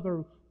one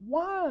another.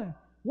 Why?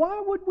 Why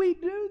would we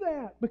do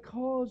that?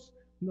 Because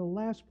in the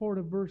last part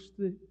of verse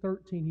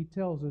 13, he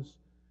tells us,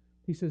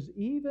 he says,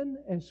 even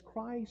as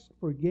Christ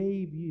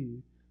forgave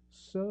you,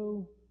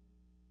 so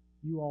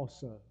you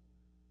also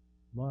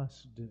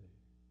must do.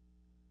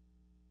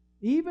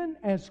 Even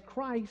as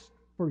Christ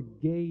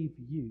forgave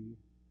you,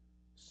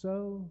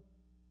 so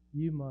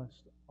you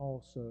must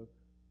also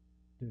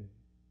do.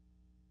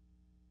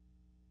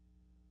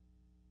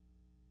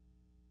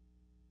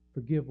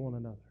 Forgive one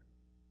another.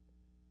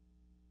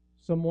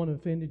 Someone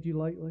offended you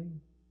lately?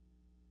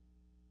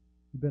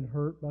 You've been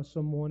hurt by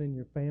someone in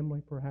your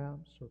family,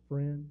 perhaps, or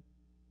friend?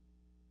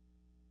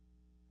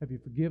 Have you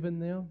forgiven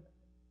them?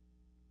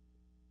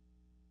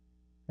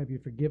 Have you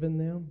forgiven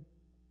them?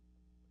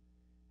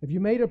 Have you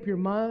made up your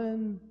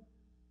mind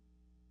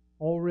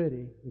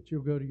already that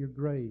you'll go to your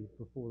grave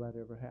before that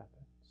ever happens?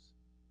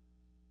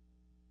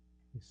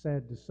 It's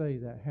sad to say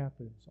that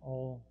happens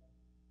all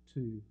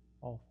too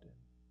often.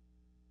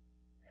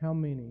 How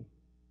many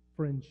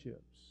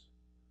friendships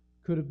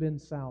could have been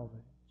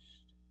salvaged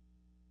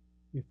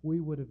if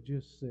we would have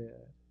just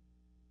said,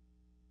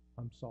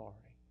 I'm sorry?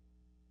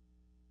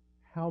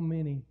 How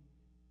many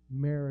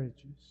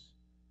marriages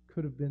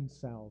could have been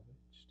salvaged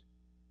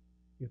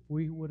if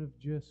we would have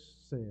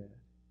just said,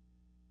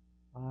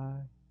 I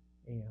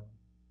am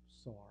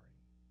sorry?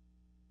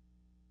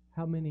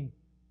 How many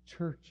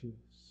churches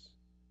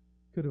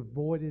could have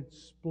avoided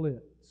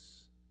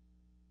splits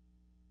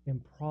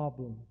and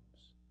problems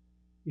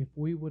if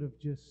we would have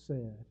just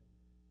said,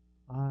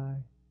 I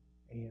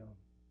am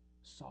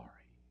sorry?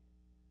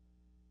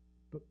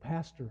 But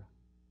Pastor,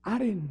 I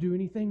didn't do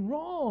anything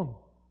wrong.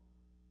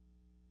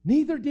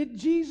 Neither did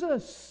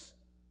Jesus.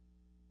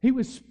 He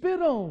was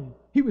spit on.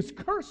 He was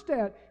cursed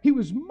at. He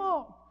was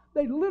mocked.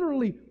 They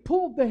literally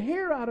pulled the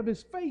hair out of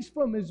his face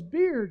from his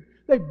beard.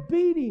 They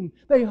beat him.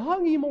 They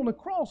hung him on the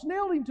cross,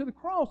 nailed him to the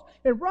cross.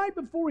 And right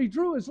before he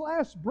drew his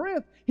last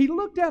breath, he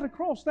looked out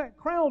across that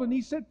crowd and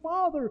he said,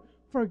 Father,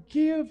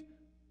 forgive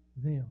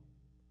them,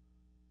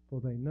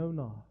 for they know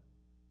not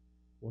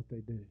what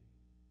they do.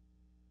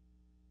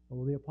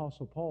 Well, the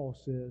Apostle Paul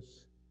says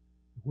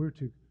we're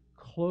to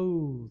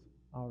clothe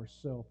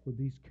ourselves with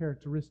these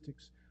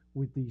characteristics,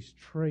 with these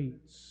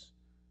traits.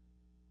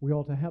 We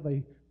ought to have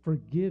a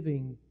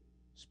forgiving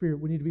spirit.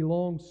 We need to be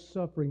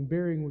long-suffering,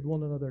 bearing with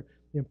one another,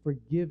 and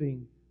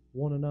forgiving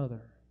one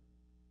another.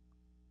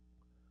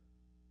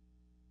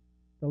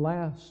 The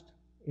last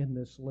in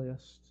this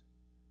list,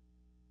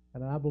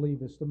 and I believe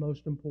it's the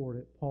most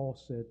important, Paul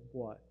said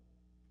what?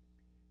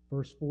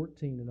 Verse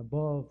 14, and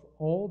above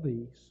all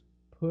these,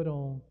 put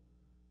on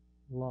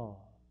love.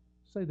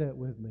 Say that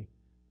with me.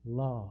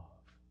 Love.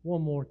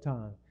 One more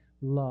time.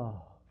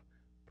 Love.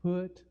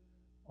 Put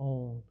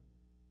on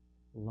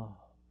love.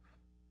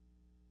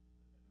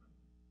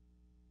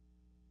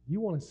 You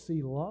want to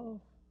see love?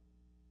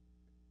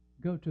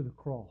 Go to the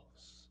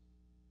cross.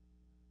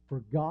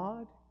 For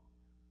God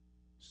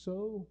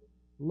so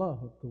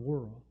loved the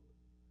world.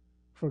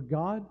 For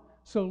God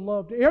so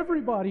loved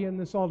everybody in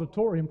this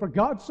auditorium. For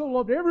God so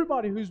loved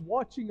everybody who's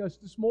watching us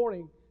this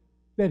morning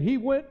that He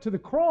went to the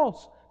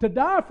cross to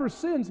die for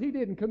sins He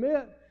didn't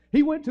commit.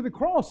 He went to the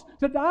cross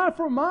to die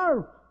for my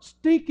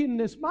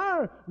stinkingness,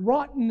 my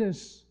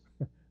rottenness.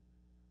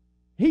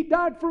 He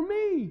died for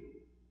me.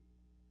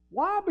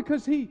 Why?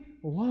 Because He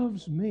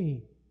loves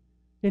me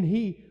and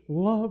He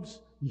loves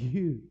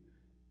you.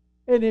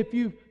 And if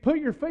you put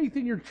your faith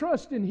and your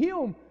trust in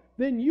Him,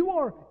 then you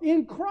are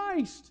in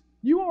Christ.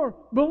 You are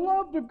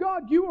beloved of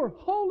God. You are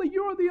holy.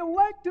 You are the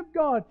elect of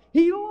God.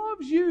 He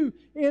loves you.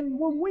 And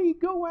when we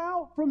go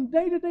out from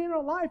day to day in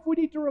our life, we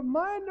need to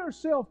remind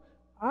ourselves,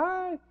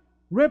 I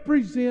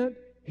represent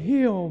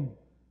Him.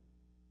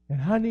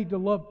 And I need to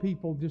love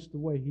people just the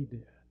way He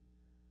did.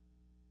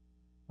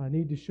 I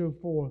need to show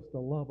forth the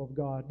love of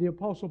God. The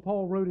Apostle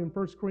Paul wrote in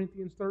 1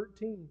 Corinthians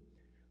 13,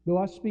 though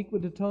I speak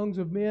with the tongues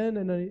of men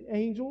and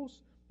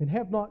angels and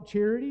have not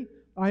charity,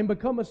 I am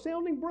become a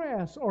sounding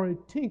brass or a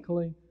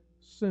tinkling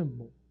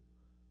cymbal.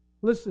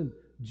 Listen,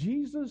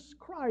 Jesus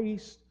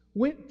Christ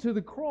went to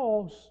the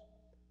cross.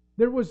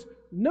 There was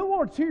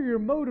no ulterior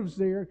motives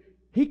there.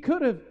 He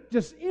could have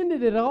just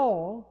ended it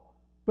all,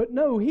 but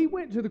no, He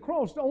went to the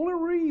cross. The only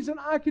reason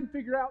I can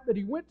figure out that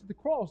He went to the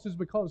cross is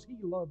because He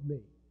loved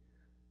me.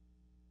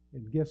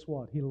 And guess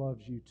what? He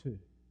loves you too.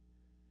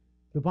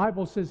 The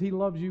Bible says He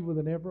loves you with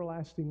an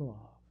everlasting love.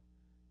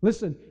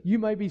 Listen, you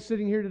may be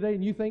sitting here today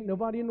and you think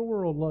nobody in the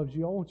world loves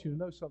you. I want you to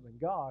know something.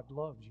 God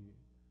loves you.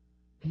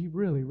 He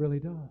really, really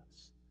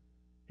does.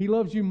 He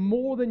loves you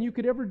more than you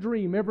could ever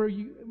dream,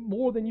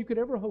 more than you could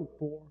ever hope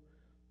for.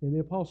 And the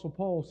Apostle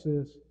Paul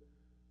says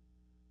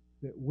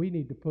that we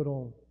need to put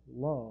on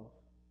love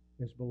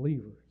as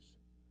believers.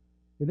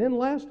 And then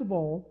last of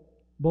all,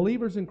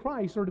 believers in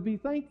Christ are to be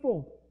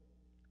thankful.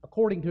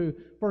 According to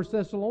 1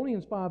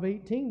 Thessalonians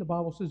 5:18, the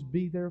Bible says,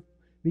 be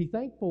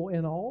thankful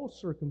in all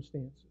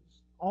circumstances.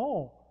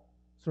 All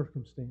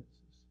circumstances.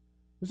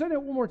 Let's say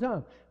that one more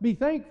time. Be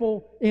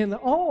thankful in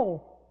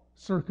all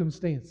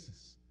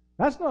circumstances.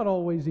 That's not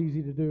always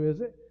easy to do,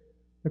 is it?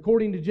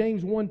 According to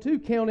James 1:2,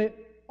 count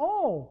it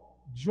all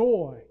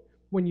joy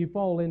when you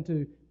fall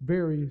into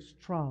various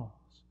trials.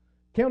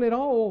 Count it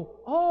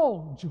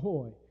all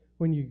joy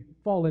when you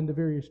fall into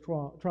various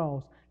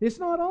trials. It's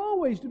not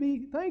always to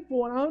be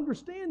thankful, and I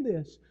understand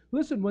this.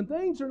 Listen, when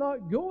things are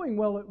not going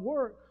well at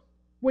work,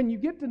 when you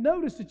get to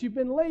notice that you've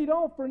been laid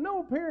off for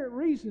no apparent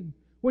reason,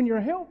 when your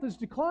health is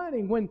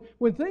declining,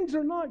 when things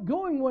are not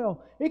going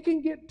well, it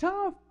can get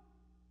tough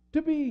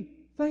to be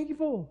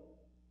thankful.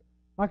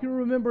 I can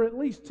remember at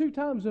least 2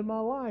 times in my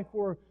life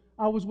where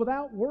I was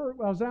without work,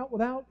 I was out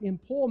without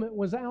employment,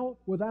 was out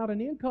without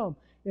an income.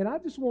 And I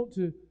just want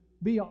to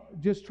be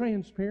just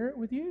transparent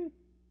with you.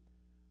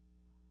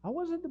 I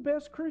wasn't the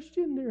best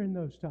Christian during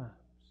those times.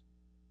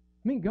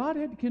 I mean, God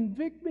had to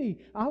convict me.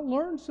 I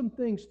learned some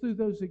things through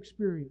those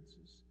experiences.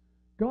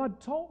 God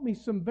taught me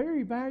some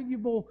very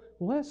valuable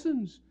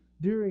lessons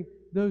during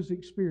those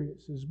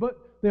experiences. But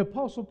the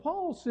Apostle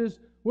Paul says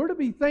we're to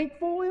be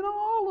thankful in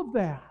all of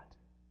that.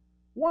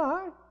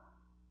 Why?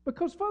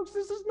 Because, folks,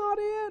 this is not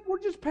it. We're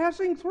just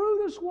passing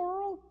through this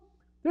world.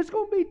 There's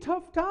going to be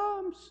tough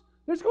times.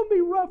 There's going to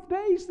be rough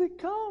days that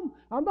come.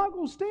 I'm not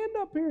going to stand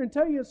up here and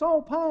tell you it's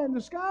all pie in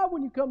the sky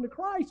when you come to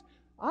Christ.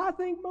 I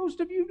think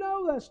most of you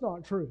know that's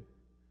not true.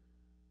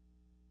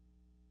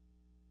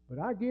 But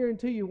I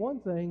guarantee you one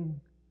thing.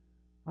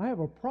 I have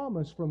a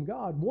promise from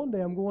God. One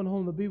day I'm going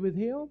home to be with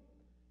Him.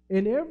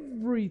 And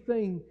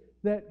everything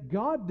that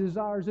God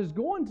desires is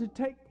going to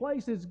take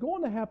place. It's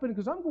going to happen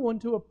because I'm going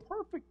to a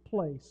perfect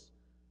place.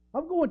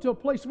 I'm going to a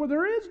place where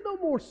there is no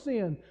more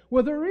sin,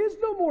 where there is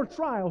no more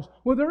trials,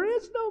 where there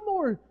is no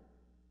more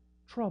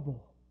troubles.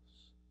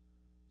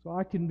 So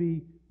I can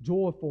be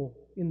joyful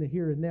in the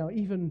here and now,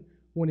 even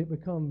when it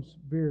becomes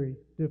very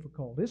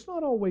difficult. It's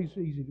not always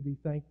easy to be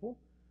thankful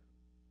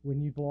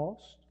when you've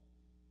lost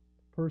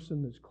the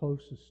person that's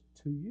closest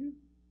to you.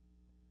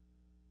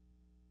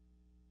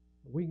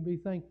 We can be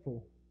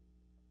thankful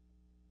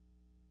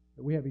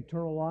that we have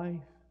eternal life.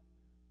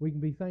 We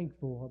can be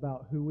thankful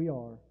about who we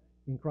are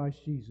in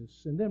Christ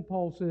Jesus. And then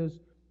Paul says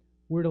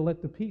we're to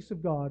let the peace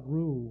of God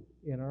rule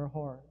in our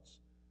hearts.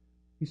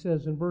 He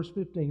says in verse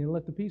 15, and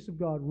let the peace of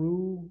God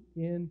rule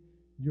in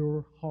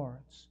your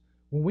hearts.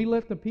 When we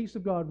let the peace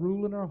of God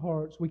rule in our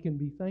hearts, we can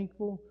be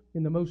thankful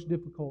in the most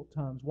difficult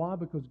times. Why?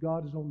 Because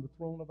God is on the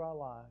throne of our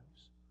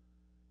lives.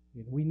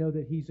 And we know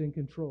that He's in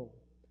control.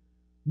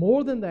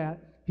 More than that,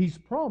 He's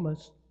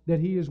promised that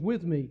He is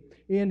with me.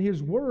 In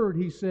His Word,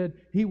 He said,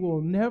 He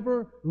will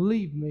never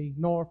leave me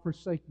nor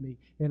forsake me.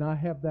 And I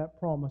have that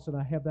promise and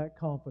I have that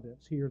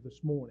confidence here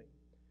this morning.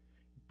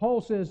 Paul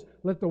says,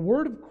 let the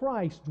Word of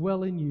Christ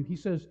dwell in you. He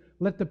says,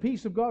 let the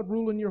peace of God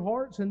rule in your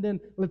hearts, and then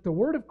let the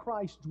Word of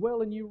Christ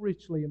dwell in you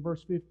richly in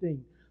verse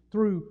 15.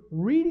 Through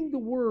reading the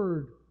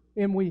Word,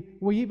 and we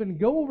even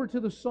go over to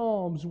the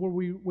Psalms where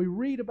we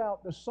read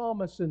about the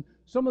psalmists and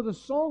some of the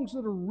songs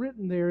that are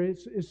written there.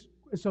 It's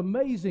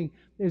amazing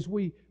as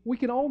we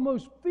can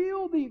almost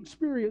feel the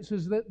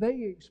experiences that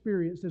they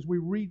experienced as we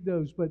read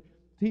those. But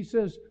he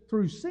says,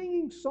 through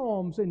singing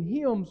psalms and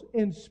hymns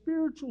and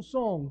spiritual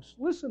songs.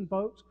 Listen,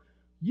 folks,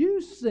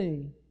 you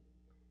sing,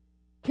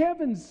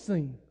 Kevin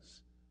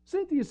sings,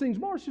 Cynthia sings,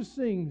 Marcia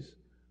sings.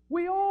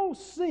 We all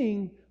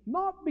sing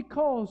not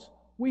because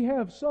we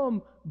have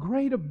some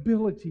great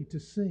ability to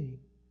sing.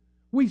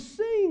 We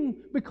sing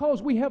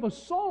because we have a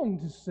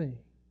song to sing.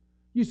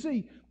 You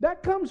see,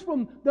 that comes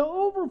from the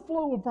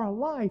overflow of our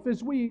life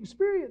as we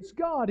experience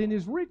God in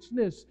His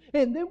richness,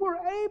 and then we're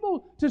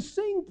able to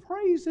sing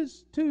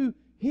praises to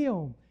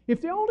Him. If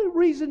the only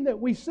reason that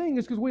we sing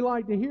is because we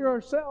like to hear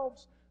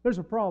ourselves, there's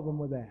a problem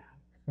with that.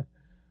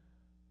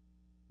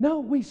 No,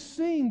 we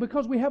sing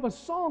because we have a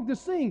song to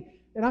sing.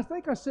 And I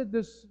think I said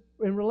this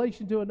in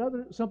relation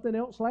to something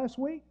else last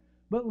week.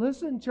 But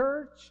listen,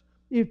 church,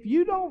 if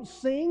you don't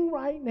sing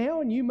right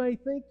now, and you may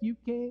think you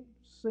can't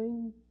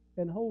sing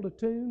and hold a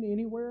tune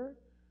anywhere,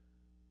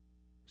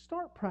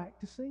 start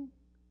practicing.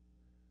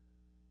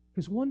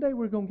 Because one day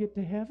we're going to get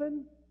to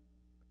heaven,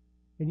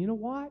 and you know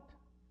what?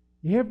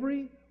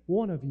 Every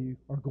one of you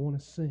are going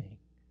to sing.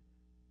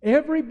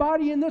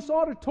 Everybody in this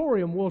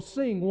auditorium will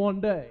sing one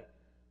day.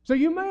 So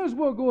you may as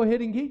well go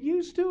ahead and get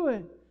used to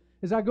it.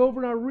 As I go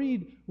over and I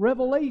read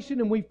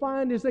Revelation, and we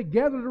find as they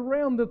gathered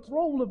around the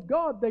throne of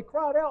God, they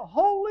cried out,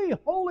 holy,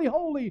 holy,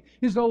 holy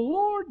is the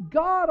Lord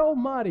God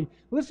Almighty.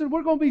 Listen,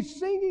 we're going to be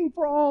singing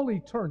for all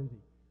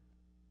eternity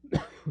when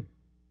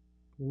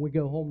we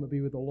go home to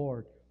be with the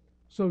Lord.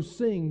 So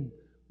sing,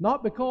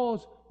 not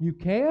because you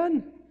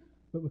can,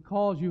 but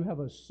because you have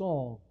a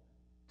song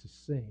to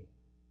sing.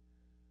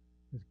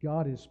 As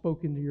God has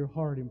spoken to your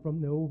heart, and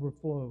from the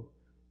overflow,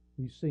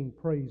 you sing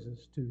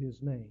praises to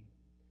His name.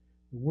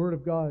 The Word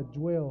of God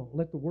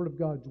let the Word of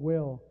God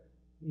dwell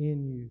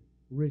in you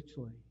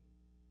richly.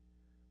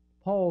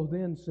 Paul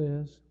then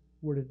says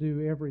we're to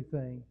do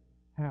everything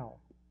how?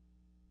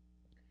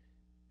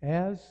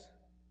 As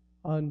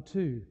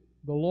unto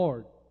the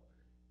Lord.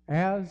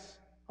 As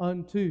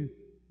unto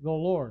the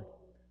Lord.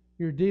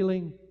 You're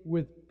dealing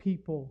with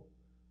people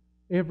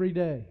every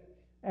day.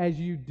 As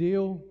you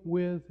deal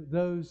with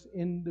those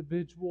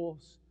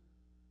individuals,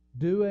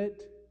 do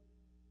it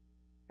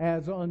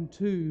as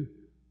unto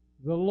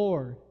the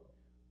Lord.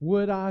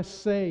 Would I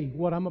say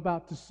what I'm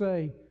about to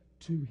say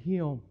to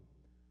Him?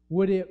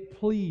 Would it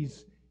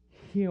please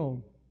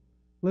Him?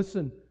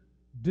 Listen,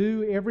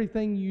 do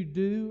everything you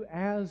do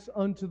as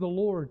unto the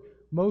Lord.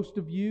 Most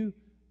of you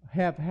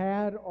have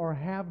had or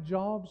have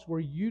jobs where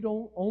you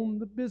don't own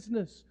the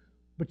business.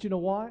 But you know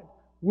what?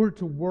 We're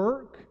to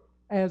work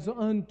as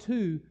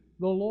unto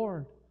the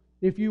Lord.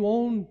 If you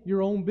own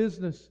your own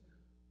business,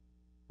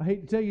 I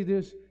hate to tell you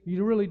this,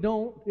 you really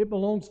don't. It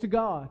belongs to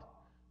God.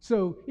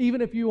 So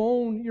even if you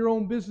own your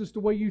own business, the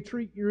way you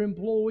treat your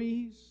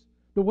employees,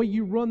 the way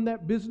you run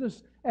that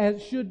business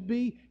as should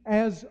be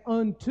as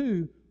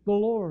unto the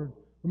Lord.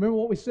 Remember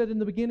what we said in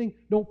the beginning?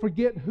 Don't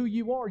forget who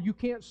you are. You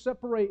can't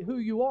separate who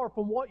you are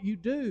from what you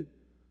do.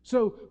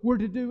 So we're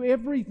to do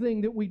everything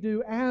that we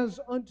do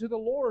as unto the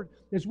Lord,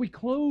 as we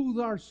clothe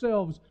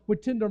ourselves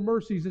with tender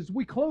mercies, as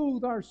we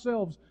clothe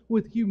ourselves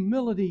with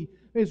humility,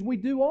 as we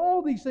do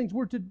all these things,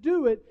 we're to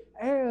do it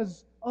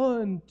as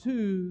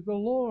unto the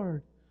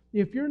Lord.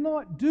 If you're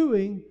not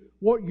doing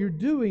what you're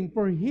doing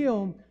for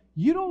Him,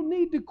 you don't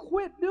need to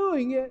quit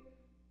doing it.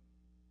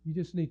 You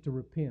just need to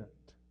repent,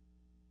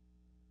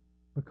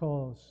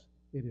 because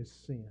it is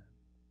sin.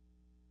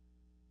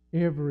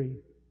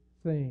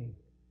 Everything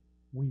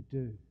we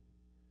do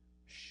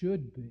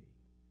should be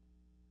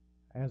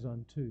as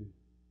unto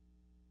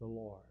the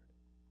Lord.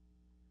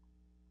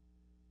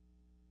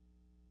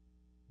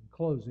 In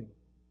closing,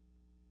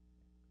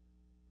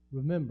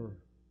 remember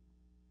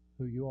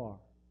who you are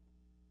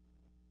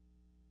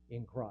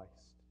in Christ.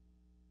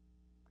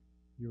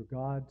 You're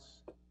God's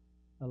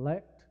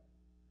elect.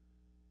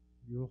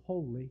 You're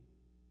holy.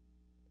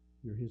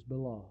 You're His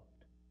beloved.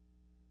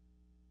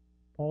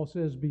 Paul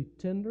says, be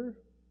tender,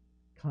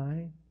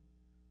 kind,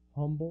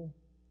 humble,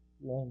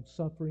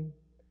 long-suffering,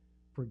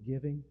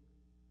 forgiving,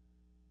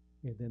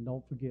 and then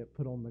don't forget,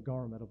 put on the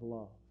garment of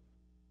love.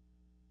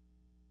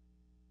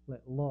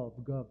 Let love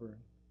govern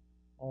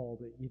all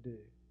that you do.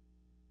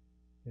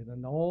 And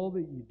in all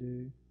that you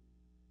do,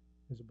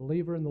 as a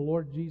believer in the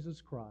Lord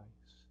Jesus Christ,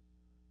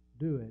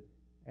 do it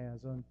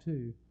as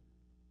unto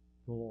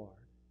the Lord.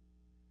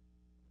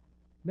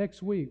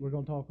 Next week, we're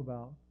going to talk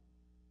about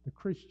the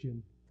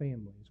Christian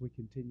family as we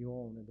continue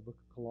on in the book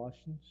of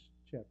Colossians,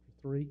 chapter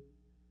 3.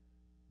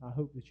 I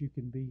hope that you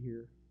can be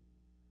here.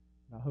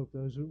 And I hope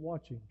those who are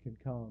watching can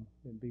come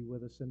and be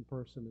with us in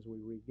person as we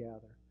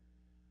regather.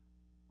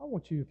 I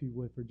want you, if you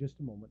would, for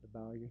just a moment to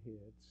bow your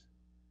heads.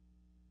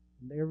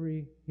 And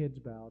every head's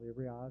bowed,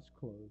 every eye's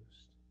closed.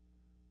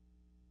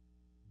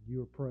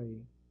 You are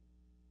praying.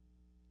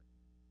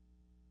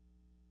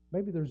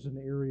 Maybe there's an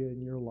area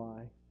in your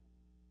life,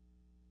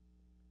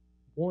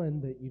 one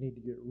that you need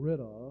to get rid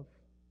of.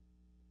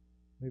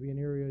 Maybe an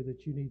area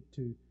that you need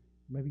to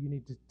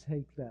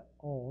take that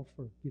off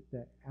or get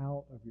that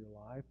out of your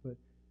life. But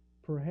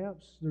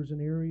perhaps there's an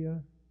area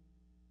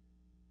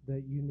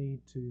that you need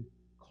to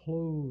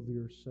clothe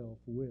yourself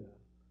with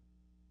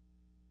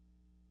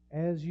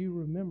as you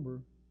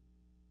remember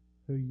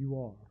who you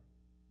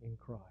are in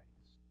Christ.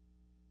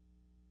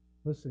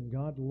 Listen,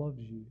 God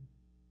loves you.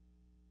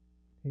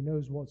 He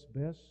knows what's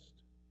best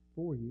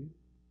for you, and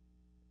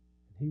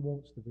He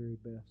wants the very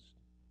best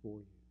for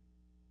you.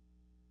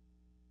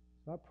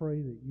 So I pray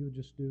that you'll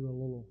just do a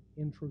little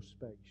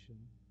introspection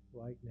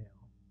right now.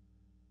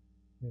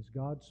 And as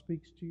God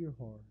speaks to your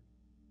heart,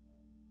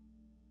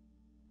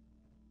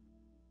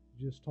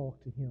 just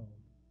talk to Him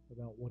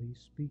about what He's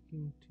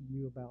speaking to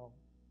you about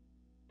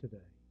today.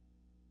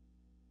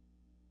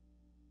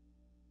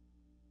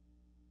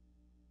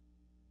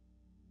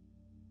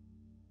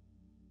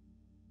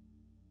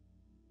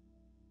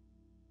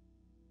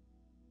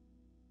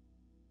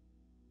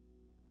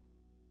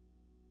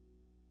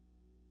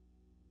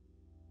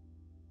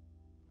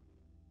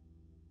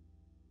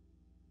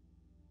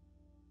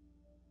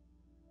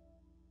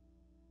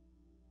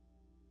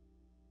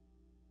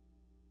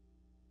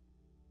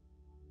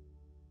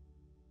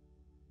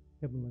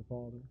 Heavenly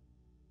Father,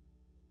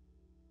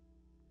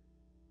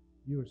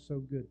 you are so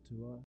good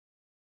to us.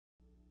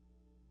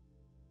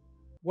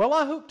 Well,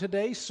 I hope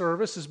today's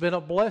service has been a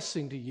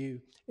blessing to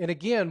you. And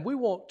again, we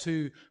want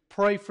to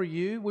pray for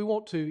you. We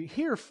want to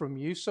hear from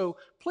you. So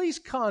please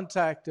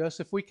contact us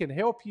if we can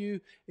help you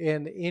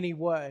in any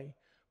way.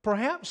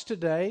 Perhaps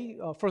today,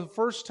 for the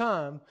first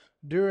time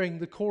during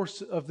the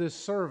course of this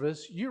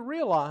service, you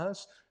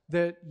realize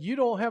that you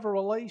don't have a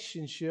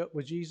relationship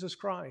with Jesus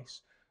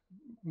Christ.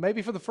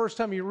 Maybe for the first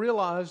time you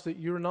realize that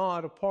you're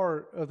not a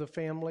part of the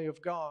family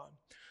of God.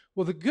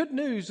 Well, the good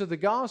news of the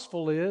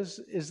gospel is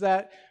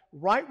that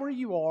right where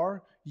you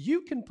are,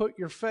 you can put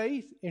your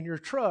faith and your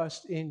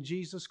trust in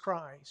Jesus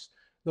Christ.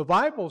 The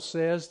Bible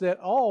says that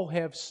all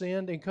have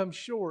sinned and come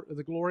short of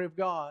the glory of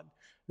God.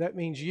 That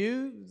means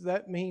you,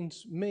 that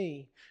means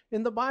me.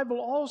 And the Bible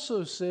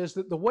also says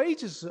that the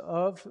wages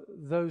of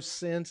those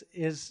sins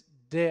is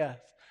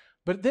death.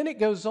 But then it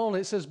goes on,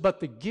 it says, but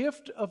the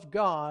gift of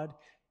God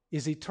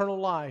is eternal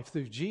life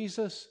through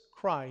Jesus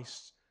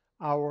Christ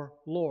our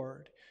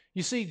Lord.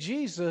 You see,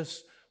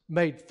 Jesus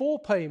made full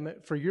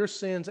payment for your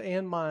sins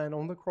and mine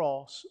on the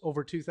cross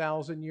over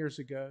 2,000 years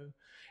ago.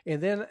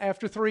 And then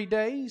after 3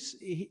 days,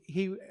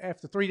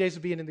 after 3 days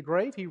of being in the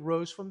grave, he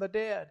rose from the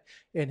dead.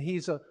 And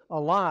he's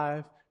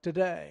alive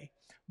today.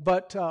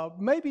 But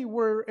maybe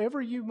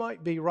wherever you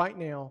might be right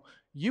now,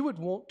 you would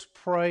want to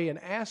pray and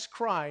ask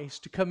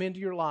Christ to come into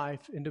your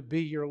life and to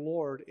be your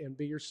Lord and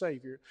be your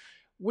Savior.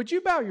 Would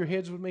you bow your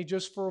heads with me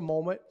just for a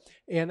moment?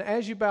 And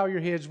as you bow your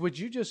heads, would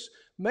you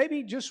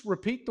maybe just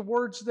repeat the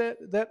words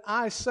that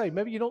I say?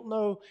 Maybe you don't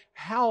know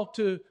how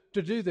to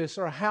do this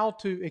or how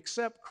to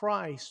accept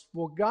Christ.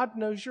 Well, God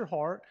knows your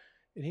heart,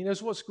 and He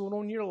knows what's going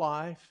on in your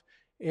life,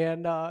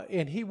 and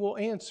He will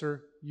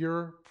answer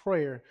your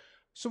prayer.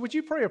 So would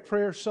you pray a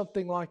prayer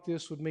something like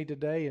this with me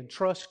today and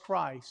trust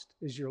Christ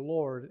as your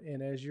Lord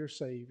and as your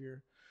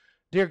Savior?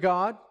 Dear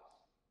God,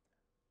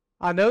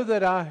 I know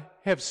that I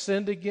have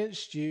sinned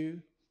against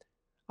you.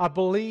 I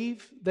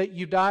believe that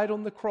you died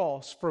on the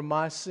cross for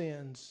my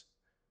sins,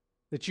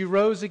 that you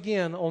rose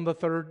again on the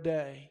third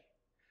day.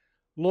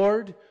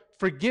 Lord,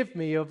 forgive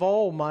me of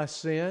all my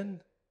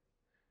sin.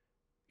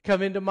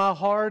 Come into my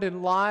heart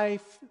and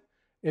life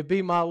and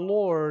be my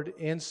Lord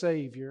and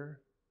Savior.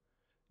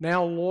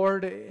 Now,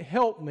 Lord,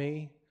 help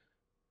me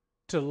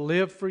to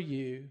live for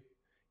you.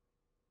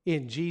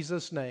 In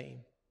Jesus' name,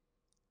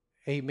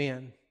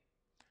 amen.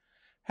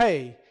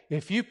 Hey,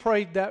 if you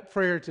prayed that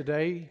prayer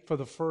today for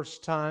the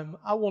first time,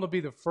 I want to be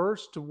the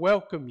first to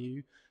welcome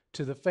you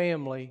to the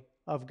family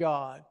of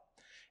God.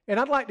 And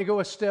I'd like to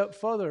go a step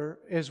further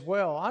as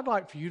well. I'd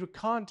like for you to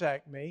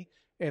contact me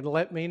and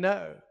let me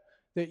know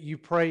that you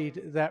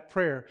prayed that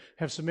prayer.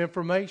 Have some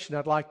information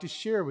I'd like to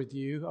share with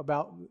you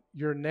about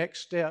your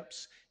next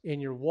steps in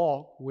your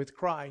walk with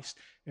Christ.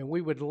 And we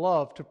would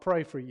love to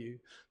pray for you.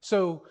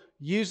 So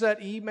use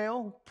that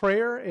email,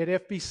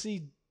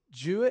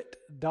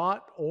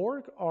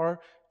 prayer@FBCJewett.org,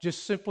 or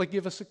just simply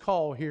give us a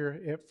call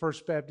here at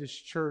First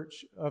Baptist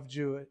Church of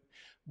Jewett.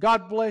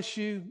 God bless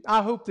you.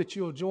 I hope that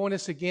you'll join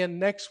us again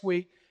next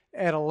week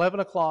at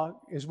 11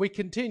 o'clock as we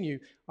continue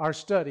our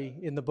study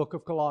in the book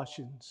of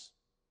Colossians.